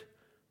Spirit,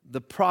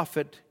 the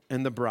prophet,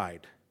 and the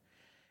bride.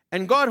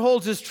 And God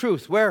holds His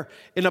truth. Where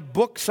in a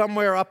book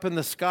somewhere up in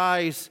the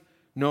skies,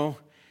 no,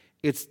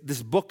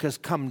 this book has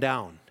come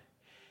down.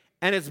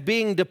 and it's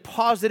being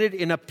deposited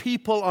in a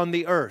people on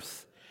the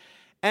earth.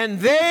 And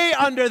they,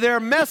 under their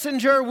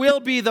messenger, will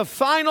be the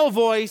final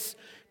voice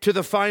to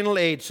the final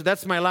age. So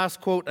that's my last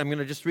quote. I'm going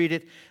to just read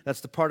it.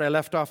 That's the part I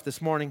left off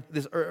this morning.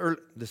 This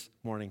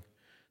morning.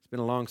 It's been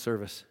a long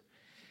service.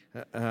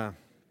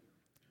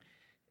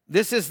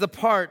 This is the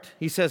part,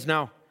 he says,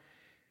 now,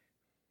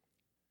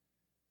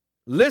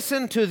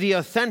 listen to the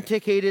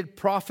authenticated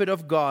prophet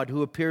of God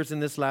who appears in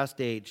this last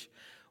age.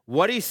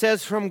 What he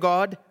says from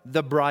God,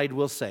 the bride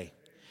will say.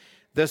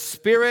 The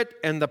Spirit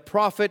and the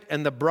prophet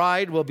and the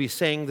bride will be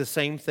saying the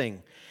same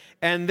thing.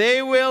 And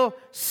they will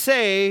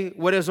say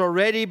what has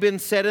already been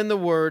said in the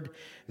Word.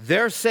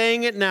 They're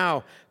saying it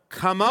now.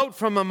 Come out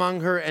from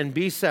among her and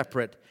be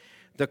separate.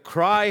 The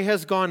cry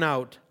has gone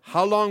out.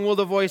 How long will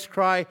the voice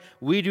cry?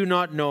 We do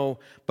not know.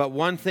 But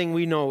one thing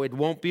we know, it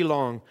won't be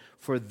long,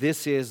 for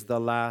this is the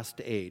last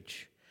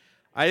age.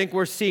 I think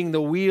we're seeing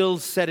the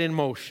wheels set in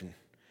motion.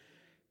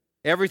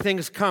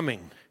 Everything's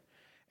coming.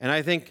 And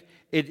I think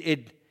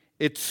it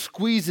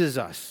squeezes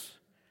us.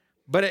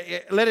 But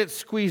let it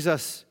squeeze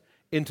us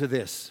into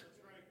this.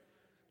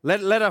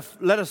 Let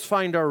us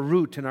find our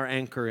root and our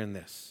anchor in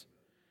this.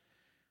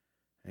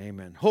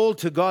 Amen. Hold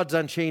to God's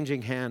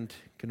unchanging hand.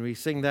 Can we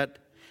sing that?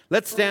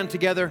 Let's stand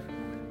together.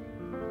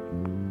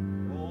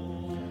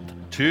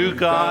 To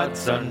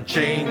God's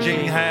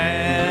unchanging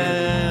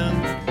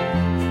hand.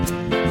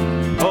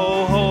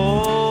 Oh,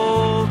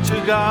 hold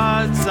to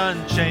God's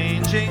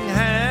unchanging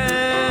hand.